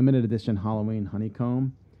 So the limited edition Halloween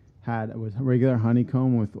honeycomb was regular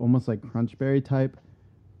honeycomb with almost like crunchberry type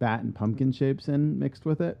bat and pumpkin shapes mixed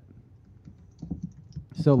with it.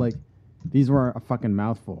 So like these were a fucking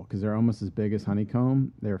mouthful because they're almost as big as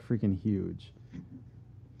honeycomb. They're freaking huge.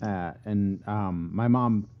 And my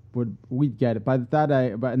mom we'd get it. But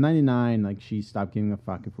in '99, like she stopped giving a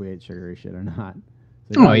fuck if we ate sugary shit or not.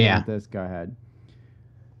 So Oh yeah. This, go ahead.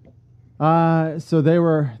 So they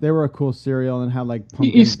were a cool cereal and had like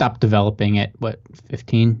pumpkin. You stopped developing it, what,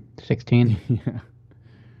 15, 16?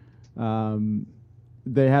 Yeah.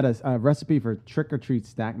 They had a recipe for Trick or Treat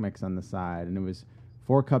Snack Mix on the side, and it was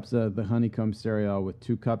 4 cups of the honeycomb cereal with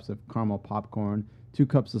 2 cups of caramel popcorn, 2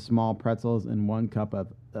 cups of small pretzels, and 1 cup of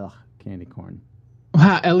candy corn.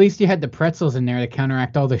 Wow, at least you had the pretzels in there to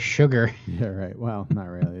counteract all the sugar. Yeah, right. Well, not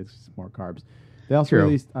really. It's just more carbs. They also True.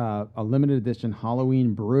 released a limited edition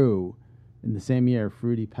Halloween brew in the same year,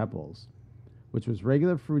 Fruity Pebbles, which was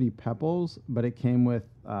regular Fruity Pebbles, but it came with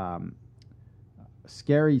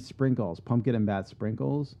scary sprinkles, pumpkin and bat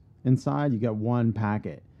sprinkles inside. You got 1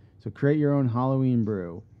 packet. So create your own Halloween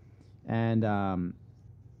brew. And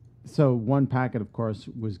so 1 packet, of course,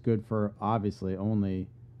 was good for obviously only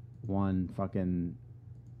 1 fucking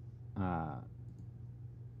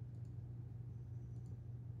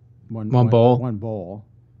one bowl. 1 bowl,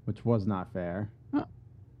 which was not fair.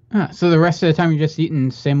 So the rest of the time you're just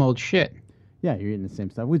eating same old shit. Yeah, you're eating the same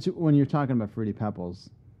stuff. Which, when you're talking about Fruity Pebbles,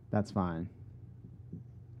 that's fine.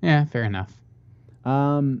 Yeah, fair enough.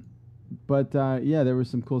 But yeah, there were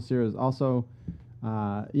some cool cereals. Also,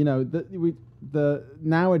 you know,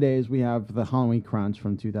 nowadays we have the Halloween Crunch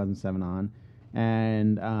from 2007 on,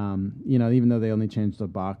 and you know, even though they only changed the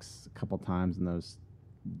box a couple times in those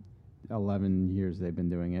 11 years they've been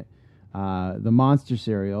doing it, the Monster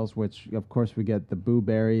cereals, which of course we get the Boo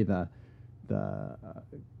Berry, the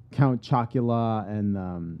Count Chocula,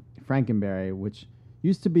 and Frankenberry, which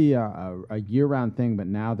used to be a year-round thing, but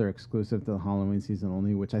now they're exclusive to the Halloween season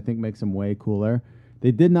only, which I think makes them way cooler. They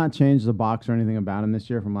did not change the box or anything about them this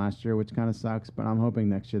year from last year, which kind of sucks, but I'm hoping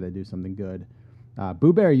next year they do something good.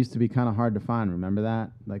 Boo Berry used to be kind of hard to find. Remember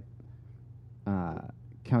that? Like,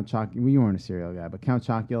 Count Chocula. Well, you weren't a cereal guy, but Count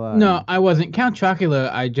Chocula. No, I wasn't. Count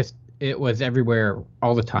Chocula, it was everywhere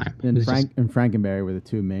all the time. And Frankenberry were the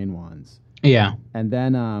 2 main ones. Yeah. And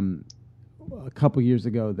then a couple years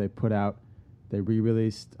ago, they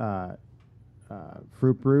re-released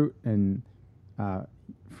Fruit Brute and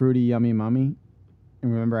Fruity Yummy Mummy.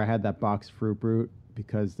 And remember, I had that box Fruit Brute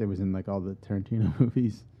because it was in like all the Tarantino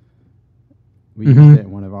movies. We used it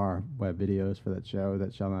in one of our web videos for that show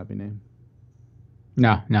that shall not be named.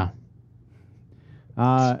 No.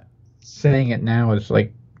 Saying it now is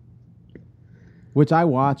like... Which I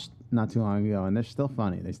watched not too long ago, and they're still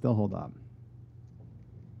funny. They still hold up.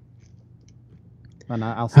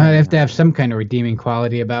 I'll have to have some kind of redeeming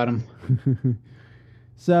quality about them.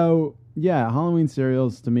 So yeah, Halloween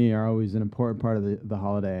cereals to me are always an important part of the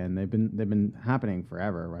holiday, and they've been happening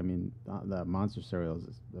forever. I mean, the Monster cereals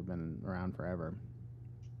have been around forever.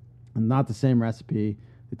 And not the same recipe.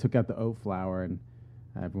 They took out the oat flour, and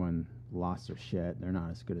everyone lost their shit. They're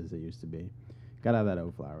not as good as they used to be. Got to have that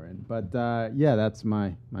oat flour in. But yeah, that's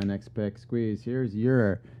my next pick. Squeeze, here's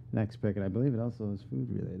your next pick, and I believe it also is food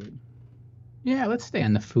related. Yeah, let's stay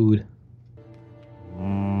on the food.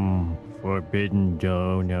 Forbidden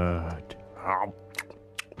donut.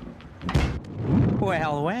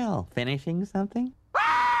 Well, finishing something?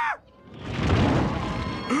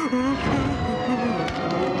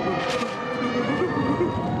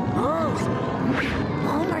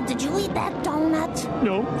 Homer, did you eat that donut?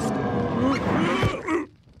 No.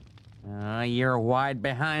 Your wide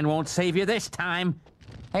behind won't save you this time.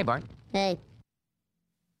 Hey, Bart. Hey.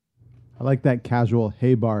 I like that casual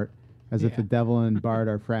 "Hey Bart," as if the devil and Bart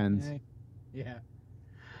are friends. Yeah.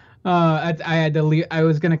 I had to leave. I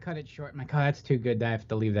was gonna cut it short. My God, that's too good. I have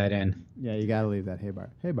to leave that in. Yeah, you gotta leave that. Hey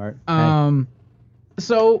Bart. Hey Bart.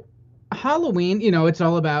 So Halloween, it's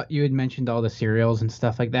all about. You had mentioned all the cereals and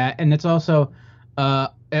stuff like that, and it's also,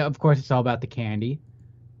 of course, it's all about the candy,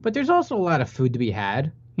 but there's also a lot of food to be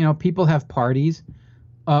had. People have parties.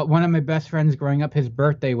 One of my best friends growing up, his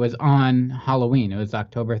birthday was on Halloween. It was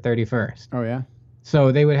October 31st. Oh yeah.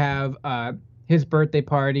 So they would have his birthday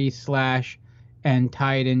party and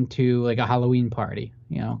tie it into like a Halloween party,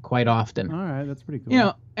 quite often. All right, that's pretty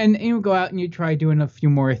cool. And you go out and you try doing a few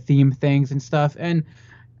more theme things and stuff. And,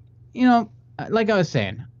 like I was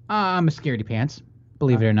saying, I'm a scaredy pants,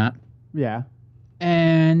 believe it or not. Yeah.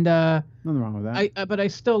 And nothing wrong with that. But I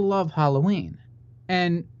still love Halloween.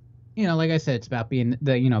 And, like I said, it's about being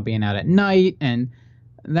out at night and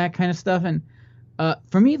that kind of stuff. And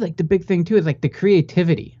for me, like the big thing too is like the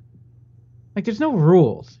creativity. Like there's no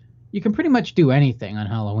rules. You can pretty much do anything on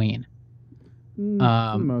Halloween. For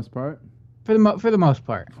the most part. For the most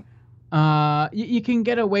part, you can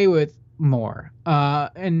get away with more.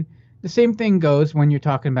 And the same thing goes when you're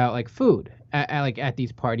talking about like food at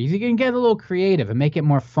these parties. You can get a little creative and make it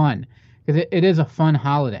more fun because it is a fun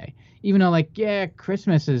holiday. Even though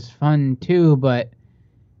Christmas is fun too, but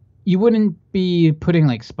you wouldn't be putting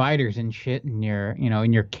like spiders and shit in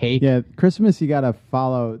your cake. Yeah, Christmas you gotta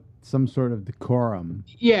follow some sort of decorum.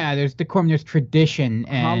 Yeah, there's decorum, there's tradition,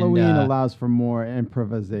 and Halloween allows for more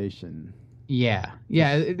improvisation. Yeah,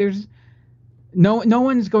 there's no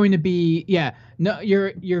one's going to be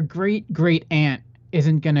your great aunt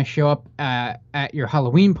isn't gonna show up at your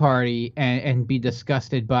Halloween party and be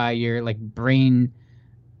disgusted by your like brain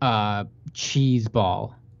cheese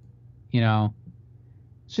ball,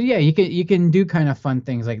 So yeah, you can do kind of fun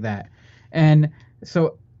things like that, and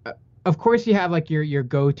so. Of course, you have like your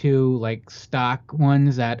go-to like stock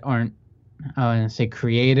ones that aren't, I want to say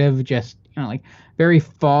creative, just like very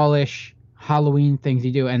fallish Halloween things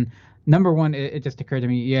you do. And number one, it just occurred to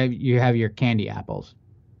me, you have your candy apples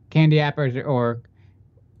or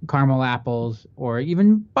caramel apples, or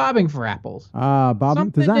even bobbing for apples. Bobbing,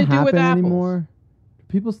 does that happen anymore? Do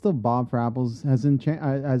people still bob for apples? Has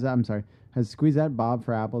Squeezette bobbed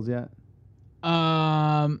for apples yet?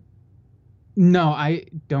 No, I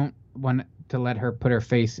don't want to let her put her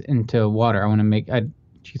face into water. I want to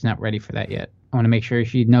she's not ready for that yet. I want to make sure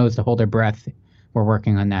she knows to hold her breath. We're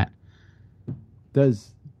working on that.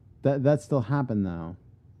 Does that still happen though?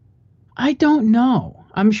 I don't know.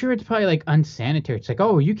 I'm sure it's probably like unsanitary. It's like,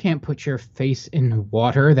 oh, you can't put your face in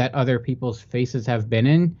water that other people's faces have been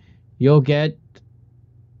in. You'll get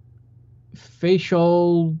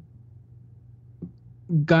facial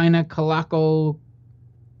gynecological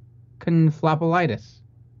conflopolitis.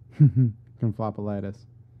 Conflopolitis.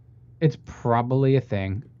 It's probably a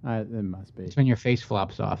thing. It must be. It's when your face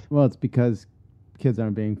flops off. Well, it's because kids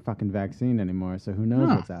aren't being fucking vaccinated anymore, so who knows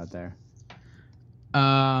what's out there.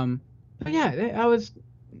 But yeah,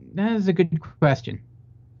 that is a good question.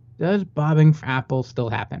 Does bobbing for apples still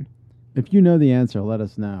happen? If you know the answer, let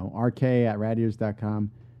us know.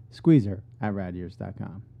 RK@radears.com,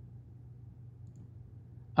 Squeezer@radears.com.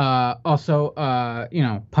 Also,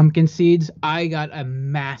 pumpkin seeds. I got a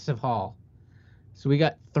massive haul. So we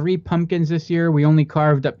got 3 pumpkins this year. We only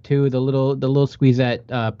carved up 2. The little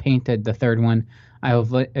Squeezette painted the third one. I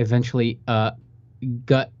will eventually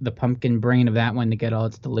gut the pumpkin brain of that one to get all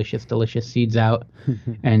its delicious seeds out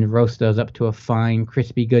and roast those up to a fine,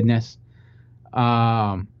 crispy goodness.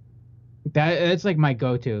 That's like my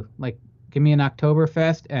go-to. Like, give me an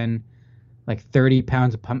Oktoberfest and like 30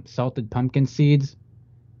 pounds of salted pumpkin seeds,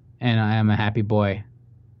 and I am a happy boy.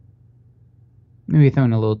 Maybe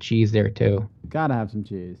throwing a little cheese there too. Gotta have some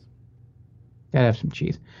cheese. And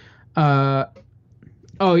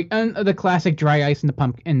the classic dry ice in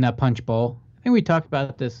the punch bowl. I think we talked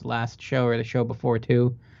about this last show or the show before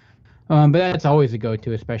too. But that's always a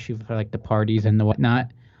go-to, especially for like the parties and the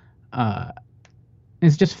whatnot.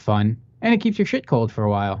 It's just fun, and it keeps your shit cold for a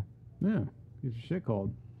while. Yeah, keeps your shit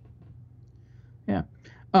cold. Yeah.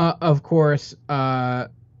 Of course,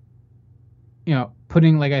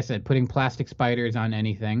 putting plastic spiders on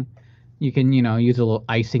anything. You can, use a little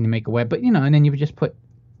icing to make a web, but, and then you would just put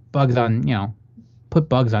bugs on, put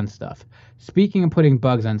bugs on stuff. Speaking of putting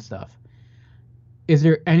bugs on stuff, is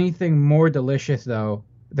there anything more delicious, though,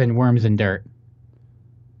 than worms and dirt?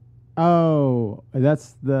 Oh,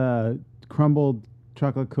 that's the crumbled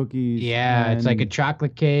chocolate cookies. Yeah, it's like a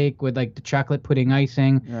chocolate cake with like the chocolate pudding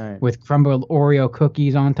icing right, with crumbled Oreo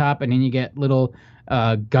cookies on top, and then you get little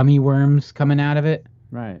gummy worms coming out of it.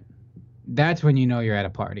 Right. That's when you know you're at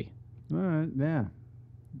a party. All right, yeah.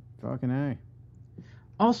 Fucking A.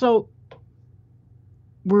 Also,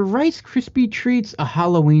 Were Rice Krispie treats a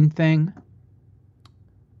Halloween thing?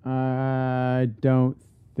 I don't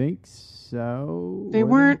think so. They Were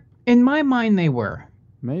weren't. In my mind, they were.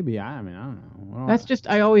 Maybe. I mean, I don't know. Well, That's just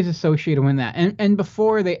I always associated with that. And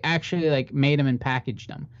before they actually like made them and packaged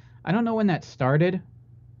them. I don't know when that started.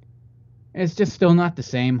 It's just still not the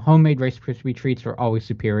same. Homemade Rice Krispie treats are always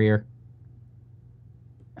superior.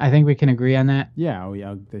 I think we can agree on that. Yeah, oh,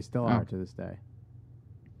 yeah, they still are to this day.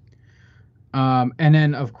 And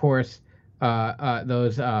then of course,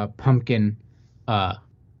 those pumpkin,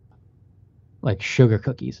 like sugar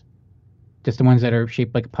cookies, just the ones that are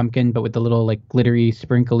shaped like a pumpkin, but with the little like glittery,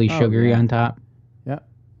 sprinkly, sugary on top. Yep.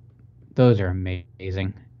 Those are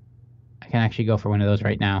amazing. I can actually go for one of those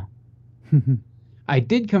right now. I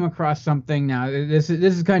did come across something now. This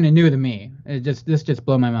is kind of new to me. This just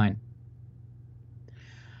blew my mind.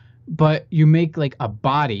 But you make like a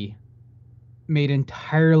body made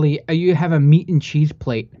entirely. You have a meat and cheese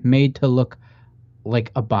plate made to look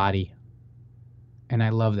like a body. And I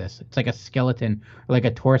love this. It's like a skeleton or like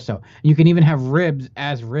a torso. And you can even have ribs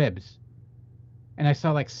as ribs. And I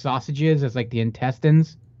saw like sausages as like the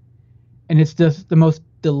intestines. And it's just the most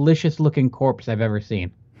delicious looking corpse I've ever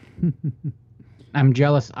seen. I'm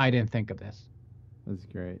jealous I didn't think of this. That's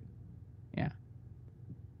great. Yeah.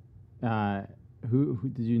 Who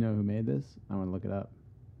did you know who made this? I want to look it up.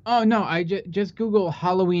 Oh no, I just Google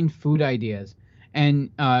Halloween food ideas and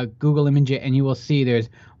Google image it, and you will see there's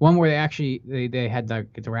one where they had the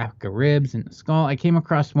rack of ribs and the skull. I came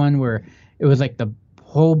across one where it was like the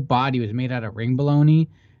whole body was made out of ring bologna,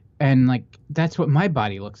 and like that's what my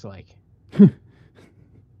body looks like.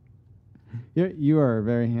 You are a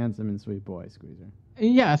very handsome and sweet boy, Squeezer.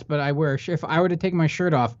 Yes, but I wear a shirt. If I were to take my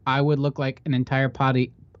shirt off, I would look like an entire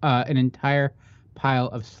pile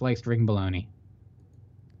of sliced ring bologna.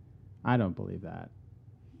 I don't believe that.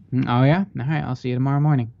 Oh yeah? All right, I'll see you tomorrow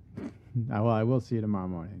morning. Well, I will see you tomorrow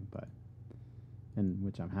morning, and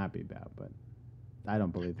which I'm happy about, but I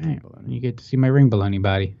don't believe the ring bologna. You get to see my ring bologna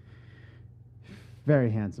body.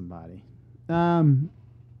 Very handsome body.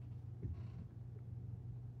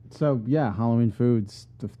 So yeah, Halloween foods,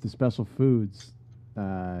 the special foods,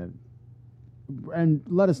 and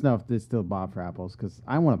let us know if there's still Bob for apples, because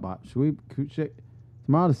I want to Bob.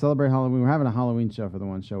 Tomorrow to celebrate Halloween? We're having a Halloween show for the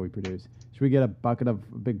one show we produce. Should we get a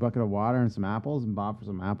big bucket of water and some apples and Bob for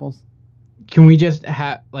some apples? Can we just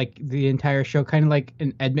have like the entire show, kind of like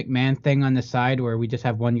an Ed McMahon thing on the side, where we just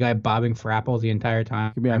have one guy bobbing for apples the entire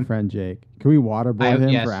time? Could be our friend Jake. Can we waterboard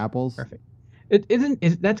him for apples? Perfect.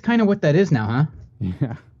 That's kind of what that is now, huh?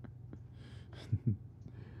 Yeah.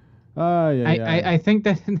 Yeah. I think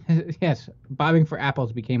that yes, bobbing for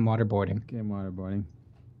apples became waterboarding.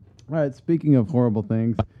 All right. Speaking of horrible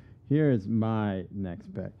things, here is my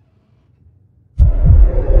next pick.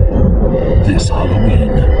 This Halloween,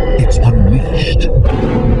 it's unleashed.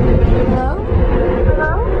 Hello?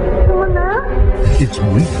 Hello? Someone there? It's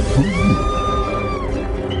waiting for you.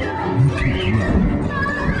 You can't run.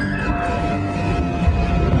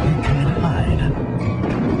 You can't hide.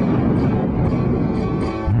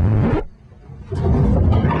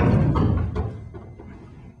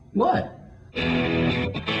 What?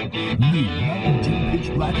 New Mountain Dew Pitch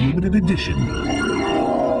Black Limited Edition.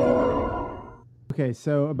 Okay,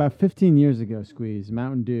 so about 15 years ago, Squeeze,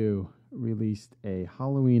 Mountain Dew released a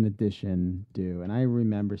Halloween edition Dew, and I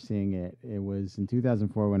remember seeing it. It was in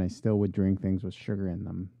 2004 when I still would drink things with sugar in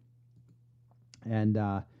them. And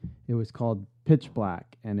it was called Pitch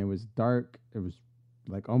Black, and it was dark. It was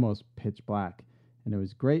like almost pitch black, and it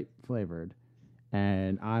was grape flavored.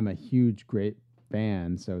 And I'm a huge grape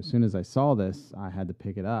fan, so as soon as I saw this, I had to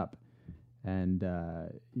pick it up. And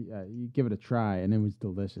you give it a try, and it was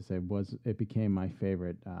delicious. It became my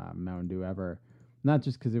favorite Mountain Dew ever, not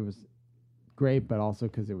just because it was great, but also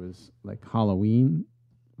because it was like Halloween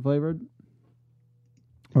flavored.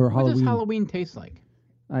 Or what does Halloween taste like?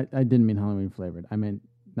 I didn't mean Halloween flavored. I meant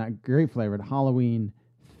not grape flavored, Halloween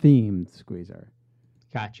themed Squeezer.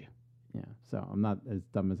 Gotcha. Yeah, so I'm not as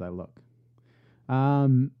dumb as I look.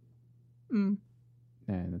 And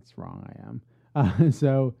that's wrong. I am.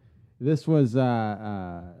 So. This was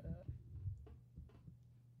a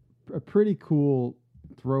pretty cool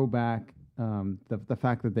throwback. The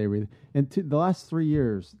fact that they the last 3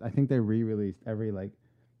 years, I think they re-released every like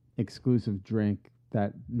exclusive drink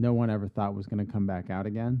that no one ever thought was going to come back out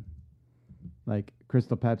again, like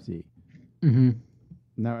Crystal Pepsi. Mm-hmm.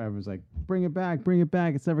 Now everyone's like, bring it back,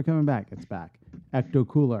 it's never coming back. It's back. Ecto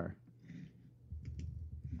Cooler,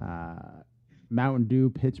 Mountain Dew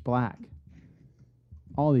Pitch Black.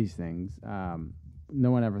 All these things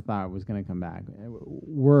no one ever thought it was going to come back.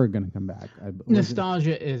 We're going to come back.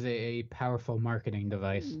 Nostalgia is a powerful marketing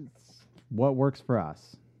device. What works for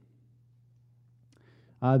us.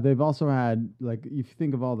 They've also had, like, if you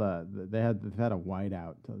think of all they've had a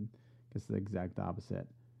whiteout. I guess the exact opposite.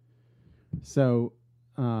 So,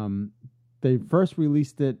 they first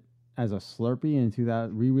released it as a Slurpee in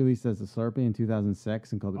 2000. Re-released as a Slurpee in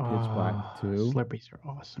 2006 and called it Pitch Black 2. Slurpees are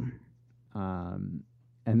awesome.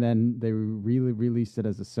 And then they really released it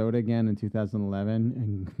as a soda again in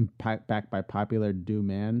 2011 and backed by popular Dew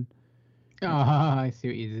Man. Oh, I see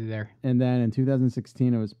what you did there. And then in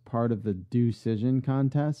 2016, it was part of the Decision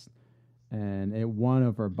contest, and it won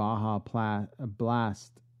over Baja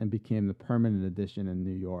Blast and became the permanent edition in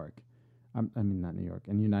New York. I mean, not New York,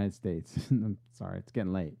 in the United States. I'm sorry, it's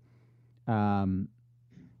getting late. So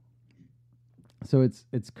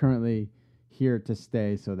it's currently here to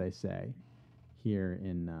stay, so they say, here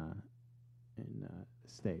in the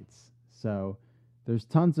States. So there's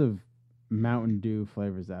tons of Mountain Dew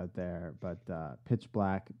flavors out there, but Pitch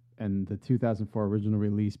Black and the 2004 original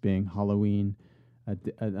release being Halloween, a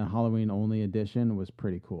Halloween only edition, was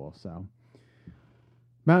pretty cool. So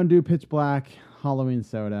Mountain Dew Pitch Black Halloween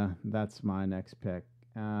soda, that's my next pick.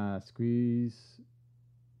 Squeeze,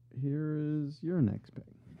 here is your next pick.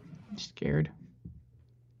 I'm scared.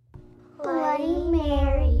 Bloody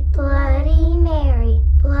Mary, Bloody Mary,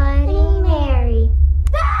 Bloody Mary.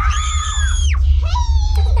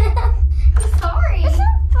 I'm sorry. It's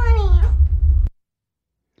not funny.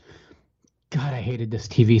 God, I hated this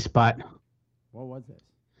TV spot. What was this?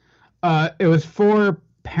 It was for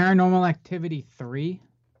Paranormal Activity 3.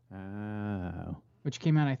 Oh. Which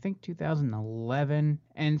came out, I think, 2011.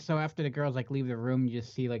 And so after the girls like leave the room, you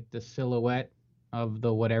just see like the silhouette of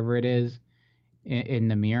the whatever it is in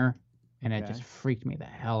the mirror, and it just freaked me the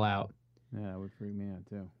hell out. Yeah, it would freak me out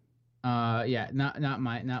too. Yeah, not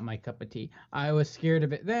my cup of tea. I was scared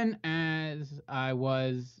of it then, as I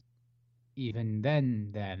was even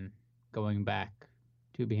then going back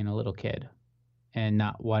to being a little kid and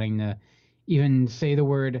not wanting to even say the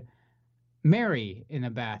word Mary in a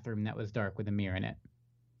bathroom that was dark with a mirror in it.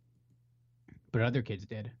 But other kids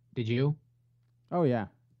did. Did you? Oh, yeah.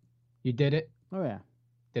 You did it? Oh, yeah.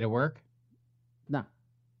 Did it work? No.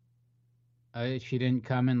 She didn't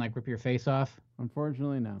come and like rip your face off?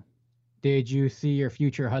 Unfortunately, no. Did you see your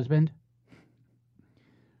future husband?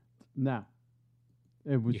 No.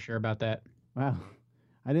 It was. You sure about that? Well,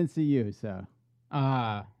 I didn't see you, so.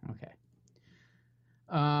 Okay.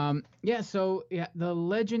 Yeah, so yeah, the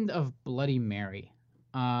Legend of Bloody Mary.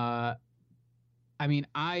 I mean,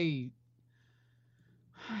 I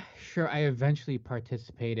eventually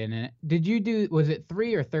participated in it. Did you do, was it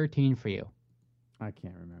 3 or 13 for you? I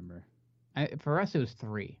can't remember. For us, it was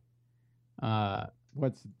 3.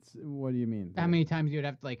 What do you mean? How many times you would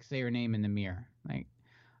have to like say her name in the mirror? Like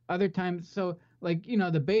other times, so like, you know,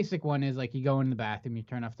 the basic one is like you go in the bathroom, you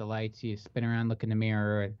turn off the lights, you spin around, look in the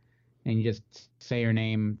mirror, and you just say her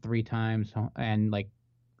name 3 times, and like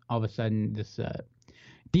all of a sudden this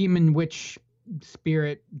demon, witch,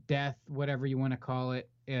 spirit, death, whatever you want to call it,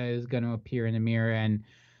 is going to appear in the mirror, and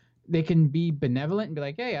they can be benevolent and be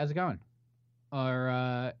like, hey, how's it going?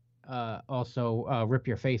 Or also rip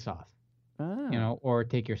your face off, you know, or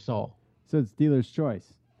take your soul. So it's dealer's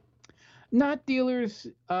choice. Not dealer's.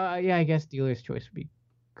 Yeah, I guess dealer's choice would be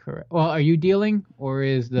correct. Well, are you dealing, or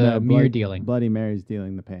is the mirror dealing? Bloody Mary's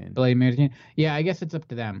dealing the pain. Bloody Mary's dealing. Yeah, I guess it's up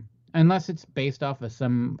to them, unless it's based off of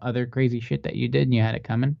some other crazy shit that you did and you had it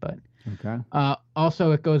coming. But okay.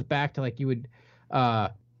 Also, it goes back to like you would.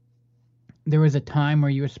 There was a time where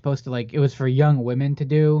you were supposed to like, it was for young women to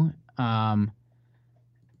do.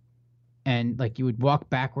 And like you would walk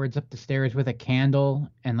backwards up the stairs with a candle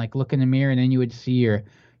and like look in the mirror, and then you would see your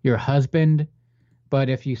husband. But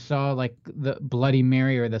if you saw like the Bloody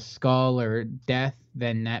Mary or the skull or death,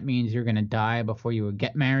 then that means you're gonna die before you would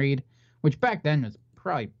get married, which back then was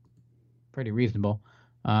probably pretty reasonable.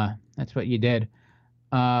 That's what you did.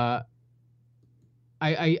 I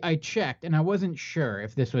checked and I wasn't sure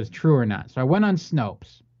if this was true or not, so I went on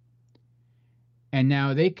Snopes, and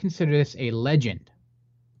now they consider this a legend.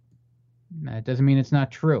 That doesn't mean it's not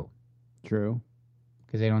true. True.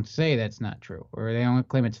 Because they don't say that's not true, or they don't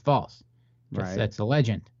claim it's false. Just Right. that's a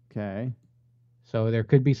legend. Okay. So there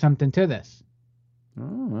could be something to this. Oh,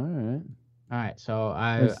 all right. All right. So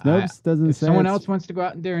If Snopes doesn't if say someone it's- else wants to go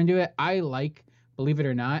out there and do it, I like, believe it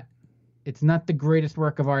or not, it's not the greatest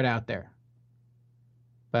work of art out there.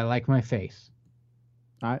 But I like my face.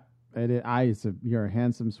 You're a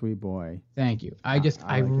handsome, sweet boy. Thank you. I like your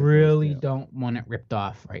face really too. don't want it ripped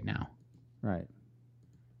off right now. Right.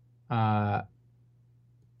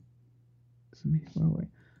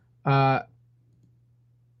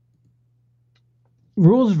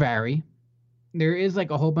 Rules vary. There is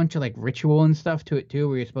like a whole bunch of like ritual and stuff to it too,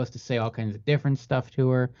 where you're supposed to say all kinds of different stuff to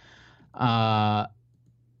her. I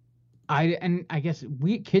guess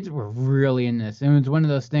we kids were really in this. And it was one of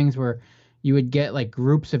those things where you would get like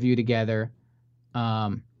groups of you together,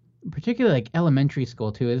 particularly like elementary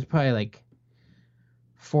school too. It was probably like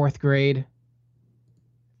fourth grade,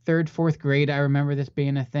 fourth grade. I remember this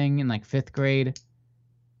being a thing in like fifth grade.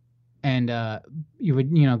 And you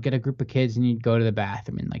would, get a group of kids and you'd go to the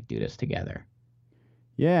bathroom and like do this together.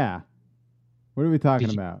 Yeah. What are we talking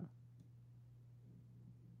about?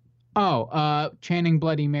 Oh, chanting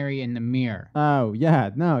Bloody Mary in the mirror. Oh, yeah.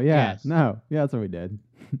 No, yeah. Yes. No. Yeah, that's what we did.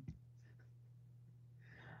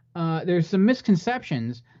 There's some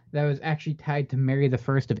misconceptions that was actually tied to Mary the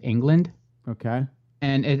First of England. Okay.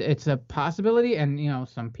 And it's a possibility, and,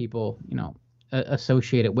 some people,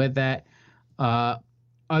 associate it with that.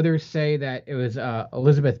 Others say that it was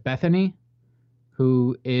Elizabeth Bethany,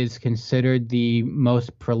 who is considered the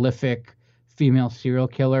most prolific female serial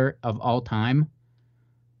killer of all time.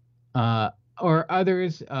 Or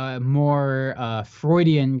others, more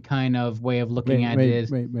Freudian kind of way of looking at it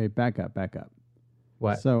is... Wait, back up.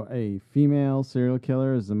 What? So a female serial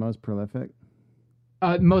killer is the most prolific?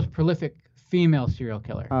 Most prolific female serial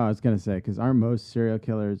killer. Oh, I was going to say, because aren't most serial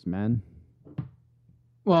killers men?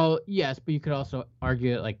 Well, yes, but you could also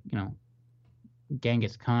argue that, like,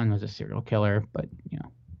 Genghis Khan was a serial killer, but,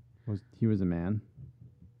 He was a man?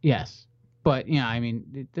 Yes. But, I mean,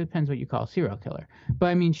 it depends what you call a serial killer. But,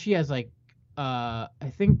 I mean, she has, like, I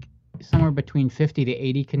think somewhere between 50 to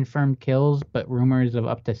 80 confirmed kills, but rumors of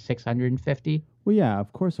up to 650. Well, yeah,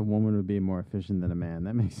 of course a woman would be more efficient than a man.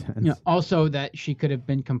 That makes sense. Also that she could have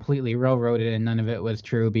been completely railroaded and none of it was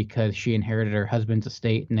true because she inherited her husband's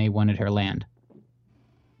estate and they wanted her land.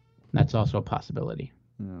 That's also a possibility.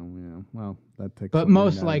 Oh, yeah. Well, that takes. But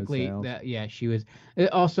most likely, she was.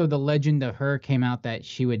 Also, the legend of her came out that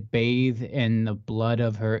she would bathe in the blood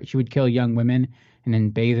of her. She would kill young women and then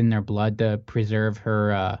bathe in their blood to preserve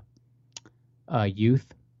her youth.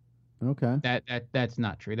 Okay. That's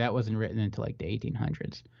not true. That wasn't written until like the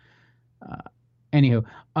 1800s. Anywho,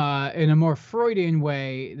 in a more Freudian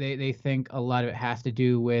way, they think a lot of it has to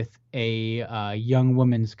do with a young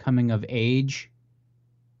woman's coming of age.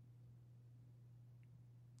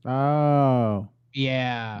 Oh.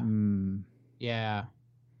 Yeah. Yeah.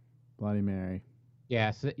 Bloody Mary. Yeah.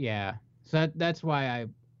 So that's why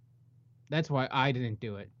I didn't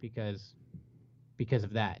do it because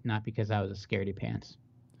of that, not because I was a scaredy pants.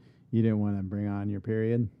 You didn't want to bring on your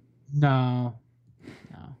period? No.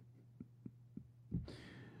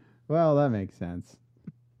 Well, that makes sense.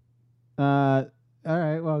 All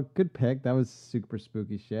right. Well, good pick. That was super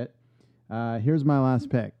spooky shit. Here's my last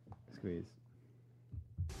pick. Squeeze.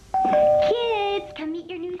 Kids, come meet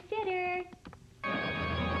your new sitter.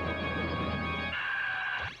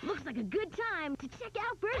 Looks like a good time to check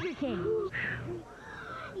out Burger King.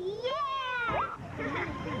 Yeah!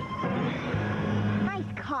 Nice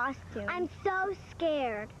costume. I'm so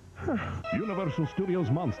scared. Universal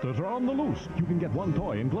Studios monsters are on the loose. You can get one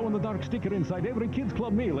toy and glow-in-the-dark sticker inside every Kids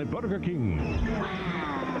Club meal at Burger King.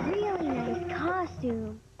 Wow, really nice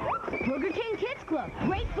costume. Burger King Kids Club.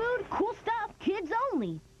 Great food, cool stuff, kids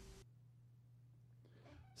only.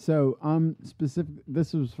 So,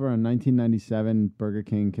 this was for a 1997 Burger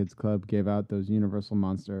King Kids Club gave out those Universal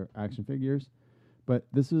Monster action figures, but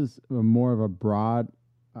this was more of a broad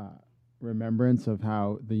remembrance of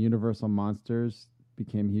how the Universal Monsters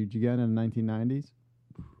became huge again in the 1990s.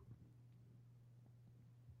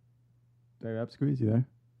 There, up, Squeeze, you there?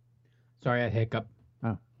 Sorry, I hiccup.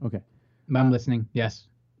 Oh, okay. I'm listening. Yes.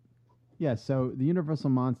 Yeah, so the Universal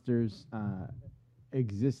Monsters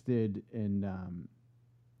existed in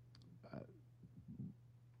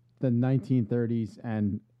the 1930s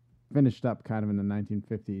and finished up kind of in the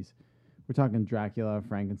 1950s. We're talking Dracula,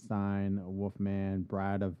 Frankenstein, Wolfman,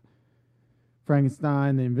 Bride of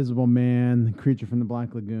Frankenstein, The Invisible Man, The Creature from the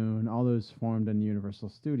Black Lagoon. All those formed in Universal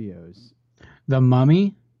Studios. The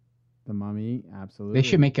Mummy? The Mummy, absolutely. They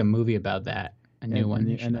should make a movie about that. A new one.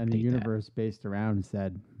 And a universe based around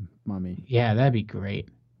said Mummy. Yeah, that'd be great.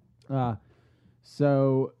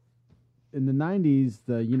 So in the 90s,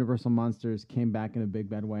 the Universal Monsters came back in a big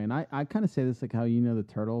bad way. And I kind of say this like how the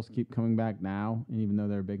Turtles keep coming back now, and even though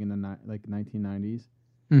they're big in the 1990s.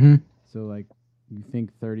 Mm-hmm. So like you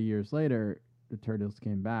think 30 years later, the Turtles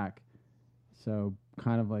came back. So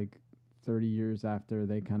kind of like 30 years after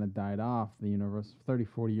they kind of died off, 30,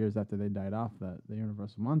 40 years after they died off, the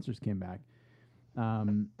Universal Monsters came back.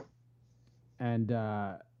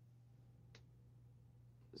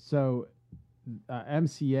 So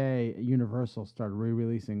MCA Universal started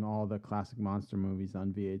re-releasing all the classic monster movies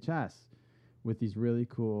on VHS with these really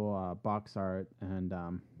cool box art, and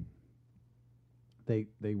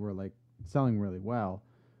they were like selling really well.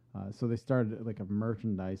 So they started like a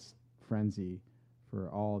merchandise frenzy for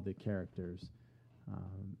all the characters.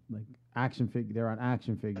 Like they were on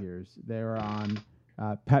action figures. They were on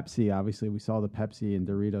Pepsi. Obviously, we saw the Pepsi and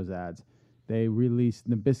Doritos ads. They released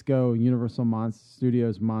Nabisco Universal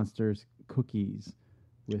Studios Monsters cookies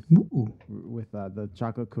with the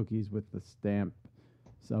chocolate cookies with the stamp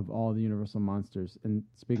of all the Universal monsters. And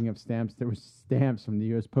speaking of stamps, there were stamps from the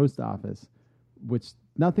U.S. Post Office, which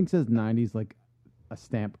nothing says 90s like a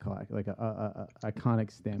stamp collect, like a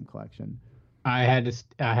iconic stamp collection. I had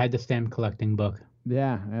the stamp collecting book.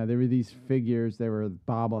 Yeah, there were these figures. There were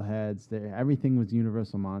bobbleheads. Everything was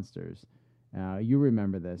Universal monsters. You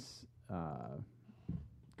remember this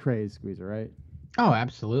craze, Squeezer, right? Oh,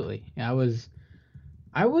 absolutely. I would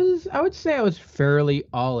say I was fairly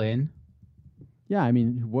all in. Yeah, I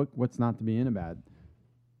mean, what's not to be in about?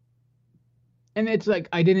 And it's like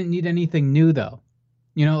I didn't need anything new though.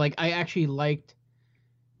 You know, like I actually liked.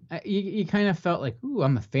 You kind of felt like, ooh,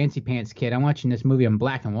 I'm a fancy pants kid. I'm watching this movie in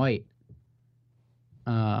black and white.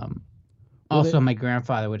 Also, my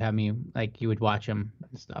grandfather would have me like he would watch them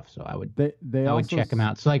and stuff, so I would I would check them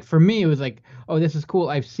out. So like for me, it was like, oh, this is cool.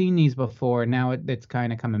 I've seen these before. Now it's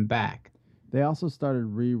kind of coming back. They also started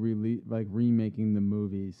remaking the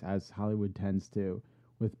movies as Hollywood tends to,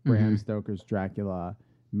 with Bram Stoker's Dracula,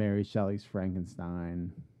 Mary Shelley's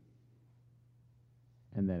Frankenstein,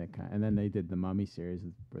 and then they did the Mummy series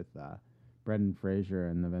with Brendan Fraser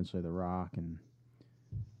and eventually The Rock, and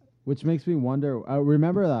which makes me wonder.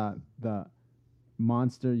 Remember the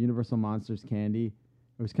Universal Monsters candy?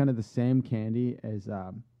 It was kind of the same candy as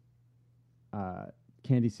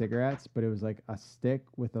candy cigarettes, but it was like a stick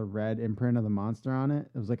with a red imprint of the monster on it.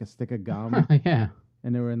 It was like a stick of gum. Yeah.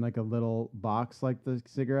 And they were in like a little box like the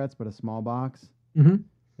cigarettes, but a small box. Mm-hmm.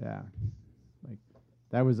 Yeah. Like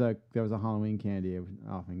that was a Halloween candy I would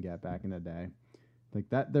often get back in the day. Like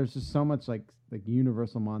that there's just so much like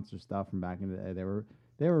Universal Monster stuff from back in the day. They were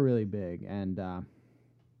really big, and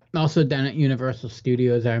also down at Universal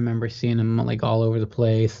Studios, I remember seeing them like all over the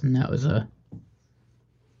place, and that was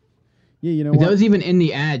yeah, you know that what? was even in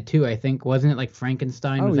the ad too. I think wasn't it like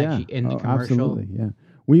Frankenstein was actually in the commercial? Absolutely, yeah.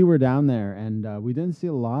 We were down there, and we didn't see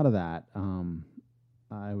a lot of that.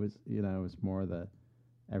 It was more the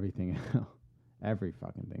everything else, every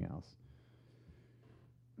fucking thing else.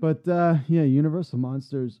 But yeah, Universal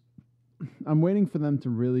Monsters. I'm waiting for them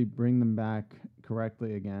to really bring them back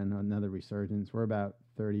correctly again. Another resurgence. We're about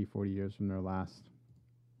 30, 40 years from their last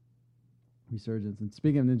resurgence. And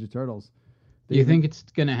speaking of Ninja Turtles, do you think it's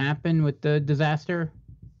going to happen with the disaster?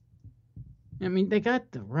 I mean, they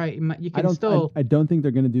got the right. You can I don't think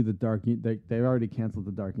they're going to do the dark. They've already canceled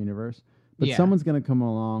the Dark Universe, but someone's going to come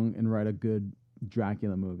along and write a good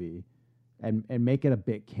Dracula movie, and make it a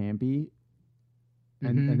bit campy,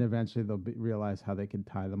 and eventually they'll realize how they can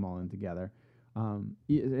tie them all in together.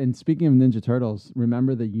 And speaking of Ninja Turtles,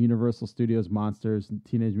 remember the Universal Studios Monsters and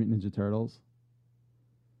Teenage Mutant Ninja Turtles?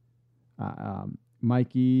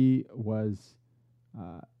 Mikey was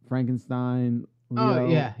Frankenstein.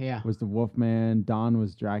 Leo was the Wolfman. Don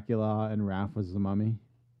was Dracula, and Raph was the Mummy.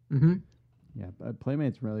 Mm-hmm. Yeah, but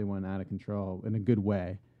Playmates really went out of control in a good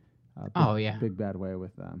way. Big bad way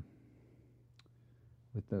with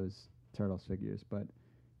those Turtles figures. But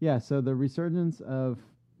yeah, so the resurgence of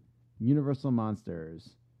Universal Monsters,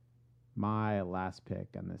 my last pick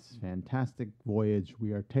on this fantastic voyage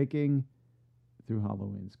we are taking through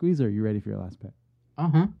Halloween. Squeezer, you ready for your last pick?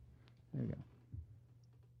 Uh-huh. There you go.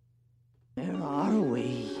 Where are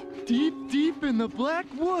we? Deep in the Black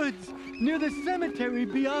Woods, near the cemetery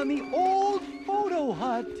beyond the old photo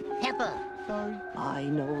hut. Pepper. Sorry. I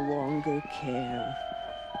no longer care.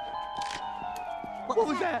 What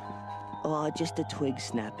was that? Oh, just a twig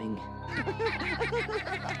snapping.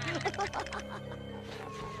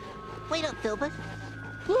 Wait up, Filbert.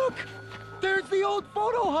 Look! There's the old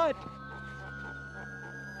photo hut!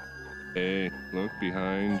 Hey, look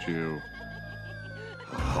behind you.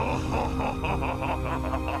 The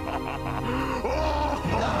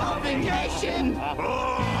Hopping Nation!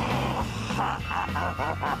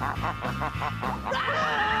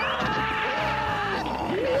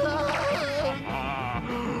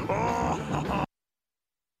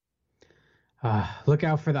 Look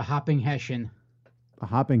out for the Hopping Hessian. A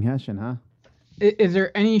Hopping Hessian, huh? Is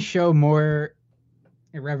there any show more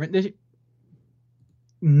irreverent?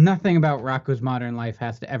 Nothing about Rocko's Modern Life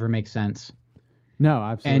has to ever make sense. No,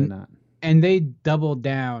 absolutely not. And they doubled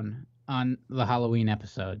down on the Halloween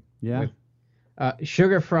episode. Yeah.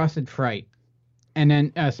 Sugar Frosted Fright, and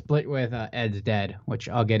then split with Ed's Dead, which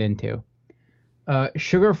I'll get into.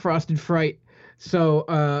 Sugar Frosted Fright.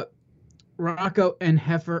 So Rocco and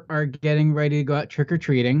Heifer are getting ready to go out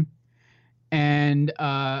trick-or-treating, and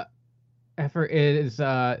Heifer is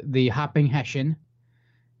the Hopping Hessian,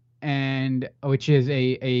 and which is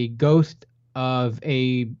a ghost of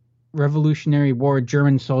a Revolutionary War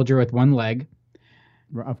German soldier with one leg.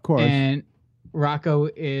 Of course. And Rocco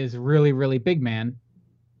is really, really big man,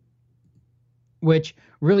 which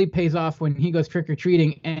really pays off when he goes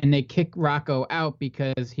trick-or-treating and they kick Rocco out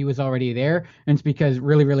because he was already there. And it's because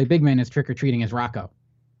really, really big man is trick-or-treating as Rocco.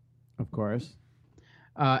 Of course.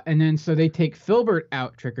 And then so they take Filbert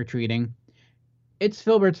out trick-or-treating. It's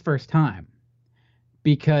Filbert's first time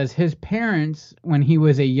because his parents, when he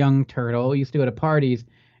was a young turtle, used to go to parties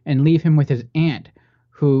and leave him with his aunt,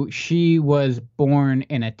 who she was born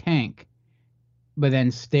in a tank, but then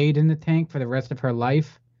stayed in the tank for the rest of her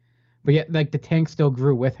life. But yet, like, the tank still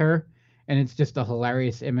grew with her, and it's just a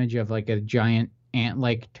hilarious image of, like, a giant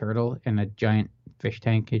ant-like turtle in a giant fish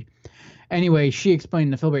tank. Anyway, she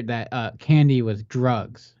explained to Filbert that candy was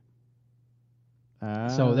drugs.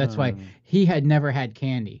 So that's why he had never had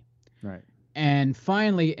candy. Right. And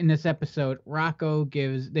finally, in this episode,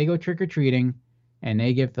 they go trick-or-treating, and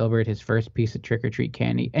they give Filbert his first piece of trick-or-treat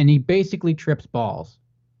candy. And he basically trips balls.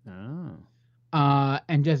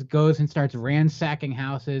 And just goes and starts ransacking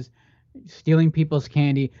houses, stealing people's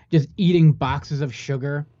candy, just eating boxes of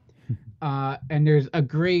sugar. And there's a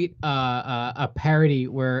great a parody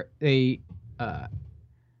where they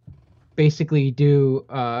basically do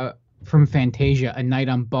from Fantasia, A Night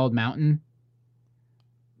on Bald Mountain,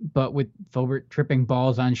 but with Filbert tripping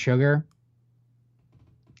balls on sugar.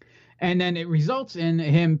 And then it results in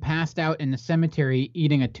him passed out in the cemetery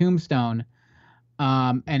eating a tombstone.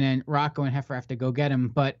 And then Rocco and Heifer have to go get him,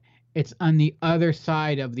 but it's on the other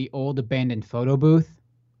side of the old abandoned photo booth,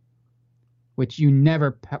 which you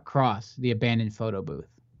never cross the abandoned photo booth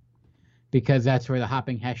because that's where the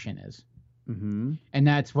Hopping Hessian is. Mm-hmm. And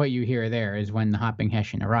that's what you hear there is when the Hopping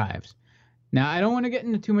Hessian arrives. Now, I don't want to get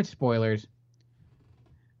into too much spoilers,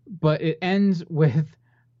 but it ends with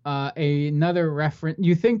another reference.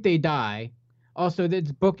 You think they die. Also,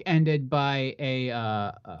 this book ended by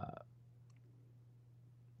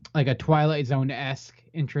like a Twilight Zone-esque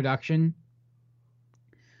introduction.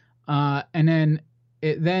 And then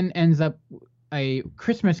it then ends up a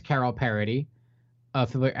Christmas Carol parody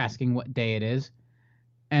of Filbert asking what day it is.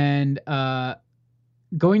 And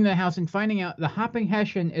going to the house and finding out the Hopping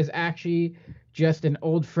Hessian is actually just an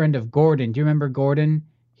old friend of Gordon. Do you remember Gordon?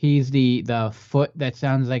 He's the foot that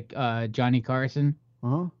sounds like Johnny Carson.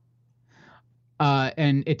 Uh-huh.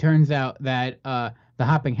 And it turns out that the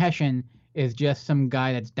Hopping Hessian is just some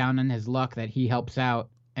guy that's down on his luck that he helps out.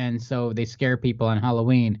 And so they scare people on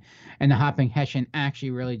Halloween. And the Hopping Hessian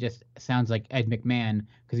actually really just sounds like Ed McMahon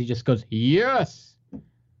because he just goes, yes!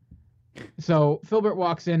 So Filbert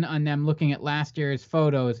walks in on them looking at last year's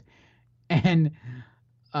photos, and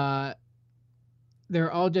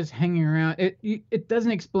they're all just hanging around. It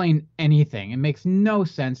doesn't explain anything. It makes no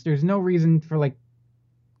sense. There's no reason for like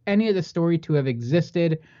any of the story to have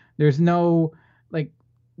existed. There's no like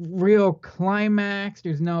real climax.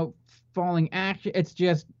 There's no falling action. It's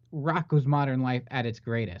just Rocco's modern life at its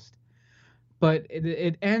greatest. But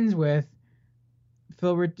it ends with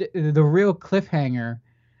Filbert, the real cliffhanger,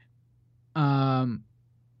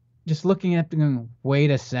 just looking at them going,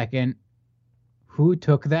 wait a second, who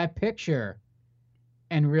took that picture?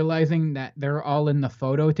 And realizing that they're all in the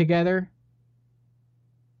photo together.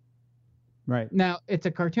 Right. Now, it's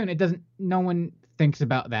a cartoon. No one thinks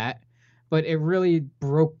about that, but it really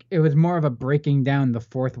it was more of a breaking down the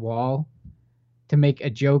fourth wall to make a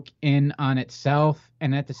joke in on itself,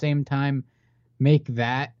 and at the same time, make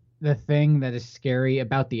that the thing that is scary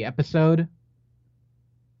about the episode.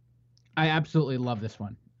 I absolutely love this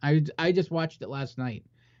one. I just watched it last night,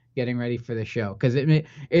 getting ready for the show, because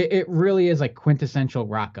it really is like quintessential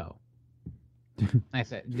Rocco. I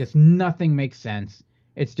said, just nothing makes sense.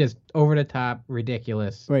 It's just over the top,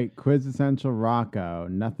 ridiculous. Wait, quintessential Rocco.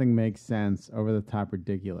 Nothing makes sense. Over the top,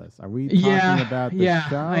 ridiculous. Are we talking about the show?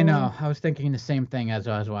 Yeah, I know. I was thinking the same thing as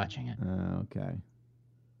I was watching it. Okay.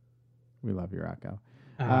 We love you, Rocco.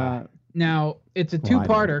 Now, it's a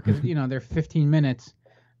two-parter because, they're 15 minutes.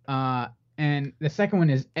 And the second one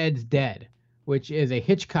is Ed's Dead, which is a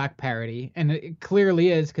Hitchcock parody. And it clearly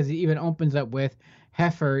is because it even opens up with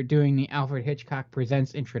Heifer doing the Alfred Hitchcock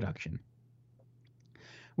Presents introduction.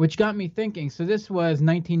 Which got me thinking, so this was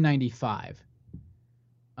 1995.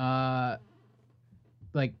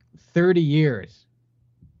 Like 30 years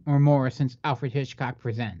or more since Alfred Hitchcock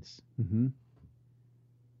Presents. Mm-hmm.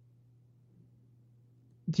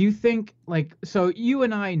 do you think, like, so you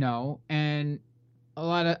and I know, and a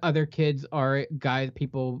lot of other kids are guys,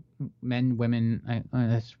 people, men, women.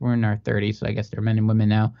 We're in our 30s, so I guess they're men and women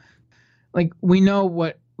now. Like, we know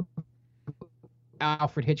what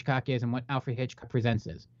Alfred Hitchcock is and what Alfred Hitchcock Presents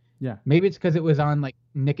is. Yeah. Maybe it's because it was on, like,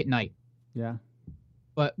 Nick at Night. Yeah.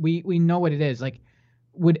 But we know what it is. Like,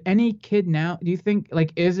 would any kid now, do you think,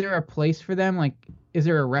 like, is there a place for them? Like, is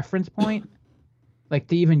there a reference point? Like,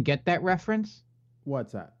 to even get that reference?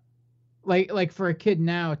 What's that? Like for a kid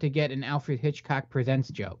now to get an Alfred Hitchcock Presents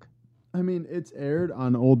joke. I mean, it's aired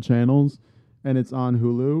on old channels, and it's on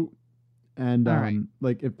Hulu. And All right.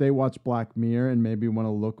 like, if they watch Black Mirror and maybe want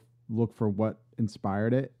to look for what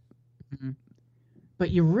inspired it. Mm-hmm.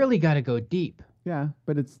 But you really got to go deep. Yeah,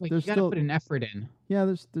 but it's Like, there's you got to still put an effort in. yeah,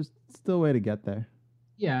 there's still a way to get there.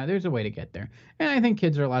 Yeah, there's a way to get there. And I think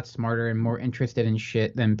kids are a lot smarter and more interested in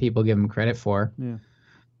shit than people give them credit for. Yeah.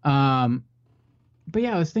 But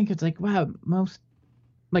yeah, I was thinking, it's like, wow,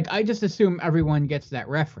 I just assume everyone gets that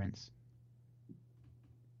reference.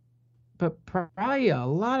 But probably a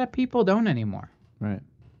lot of people don't anymore. Right.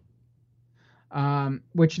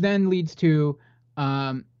 Which then leads to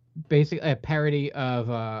basically a parody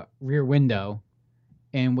of Rear Window,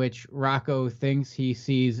 in which Rocco thinks he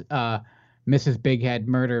sees Mrs. Bighead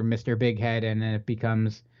murder Mr. Bighead, and then it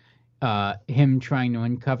becomes him trying to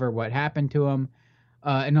uncover what happened to him.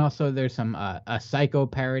 And also there's some a Psycho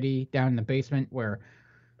parody down in the basement where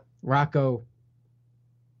Rocco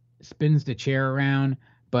spins the chair around,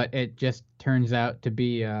 but it just turns out to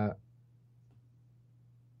be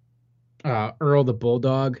Earl the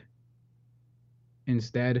Bulldog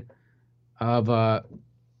instead of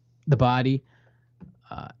the body.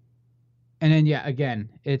 And then, yeah, again,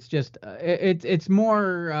 it's just it's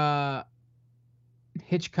more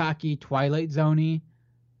Hitchcocky, Twilight Zone-y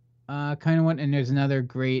kind of one. And there's another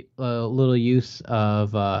great little use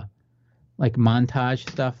of like montage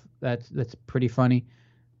stuff that's pretty funny.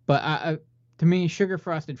 But to me, Sugar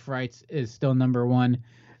Frosted Frights is still number one.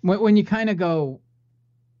 When you kind of go,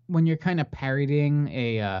 when you're kind of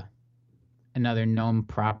parodying another known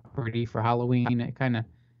property for Halloween, it kind of,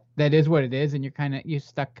 that is what it is, and you're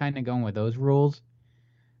stuck kind of going with those rules.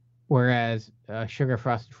 Whereas Sugar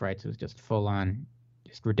Frosted Frights was just full on,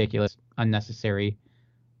 just ridiculous, unnecessary,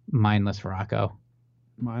 mindless Rocco.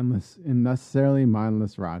 Unnecessarily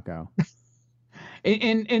mindless Rocco.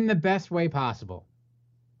 in the best way possible.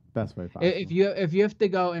 Best way possible. If you have to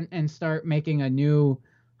go and start making a new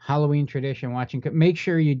Halloween tradition, make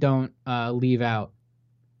sure you don't leave out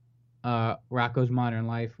Rocco's Modern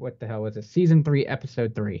Life. What the hell was it? Season 3,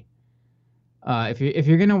 Episode 3. If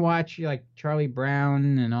you're gonna watch like Charlie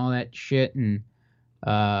Brown and all that shit, and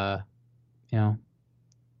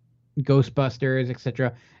Ghostbusters,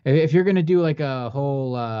 etc. If you're gonna do like a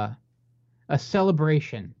whole a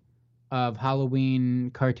celebration of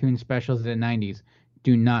Halloween cartoon specials of the 90s,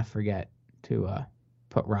 do not forget to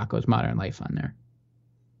put Rocco's Modern Life on there.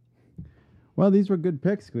 Well, these were good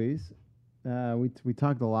picks, Squeeze. We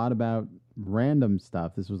talked a lot about random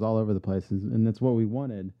stuff. This was all over the place, and that's what we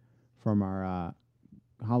wanted from our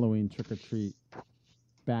Halloween trick-or-treat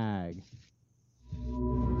bag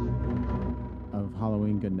of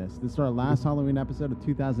Halloween goodness. This is our last Halloween episode of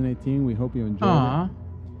 2018. We hope you enjoyed it.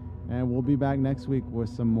 And we'll be back next week with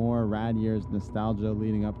some more Rad Years nostalgia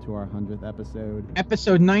leading up to our 100th episode.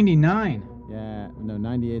 Episode 99. Yeah, no,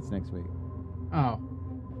 98's next week. Oh.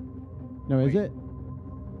 No, is it?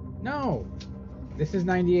 No. This is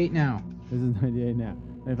 98 now. This is 98 now.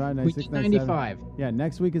 95, 96, 95. Yeah,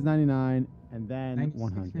 next week is 99, and then 96,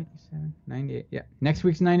 100. 97, 98. Yeah, next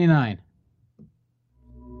week's 99.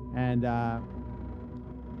 And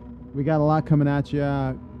we got a lot coming at you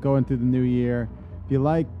going through the new year. If you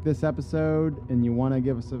like this episode and you want to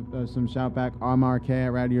give us some shout back, I'm RK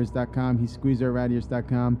at radyears.com. He's Squeezer at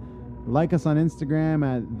radyears.com. Like us on Instagram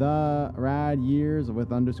at the Rad Years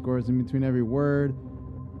with underscores in between every word.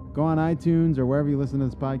 Go on iTunes or wherever you listen to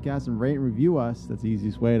this podcast and rate and review us. That's the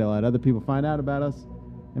easiest way to let other people find out about us.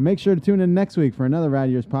 And make sure to tune in next week for another Rad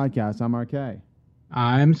Years podcast. I'm RK.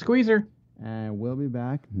 I'm Squeezer. And we'll be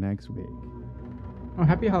back next week. Oh,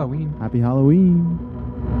 happy Halloween. Happy Halloween.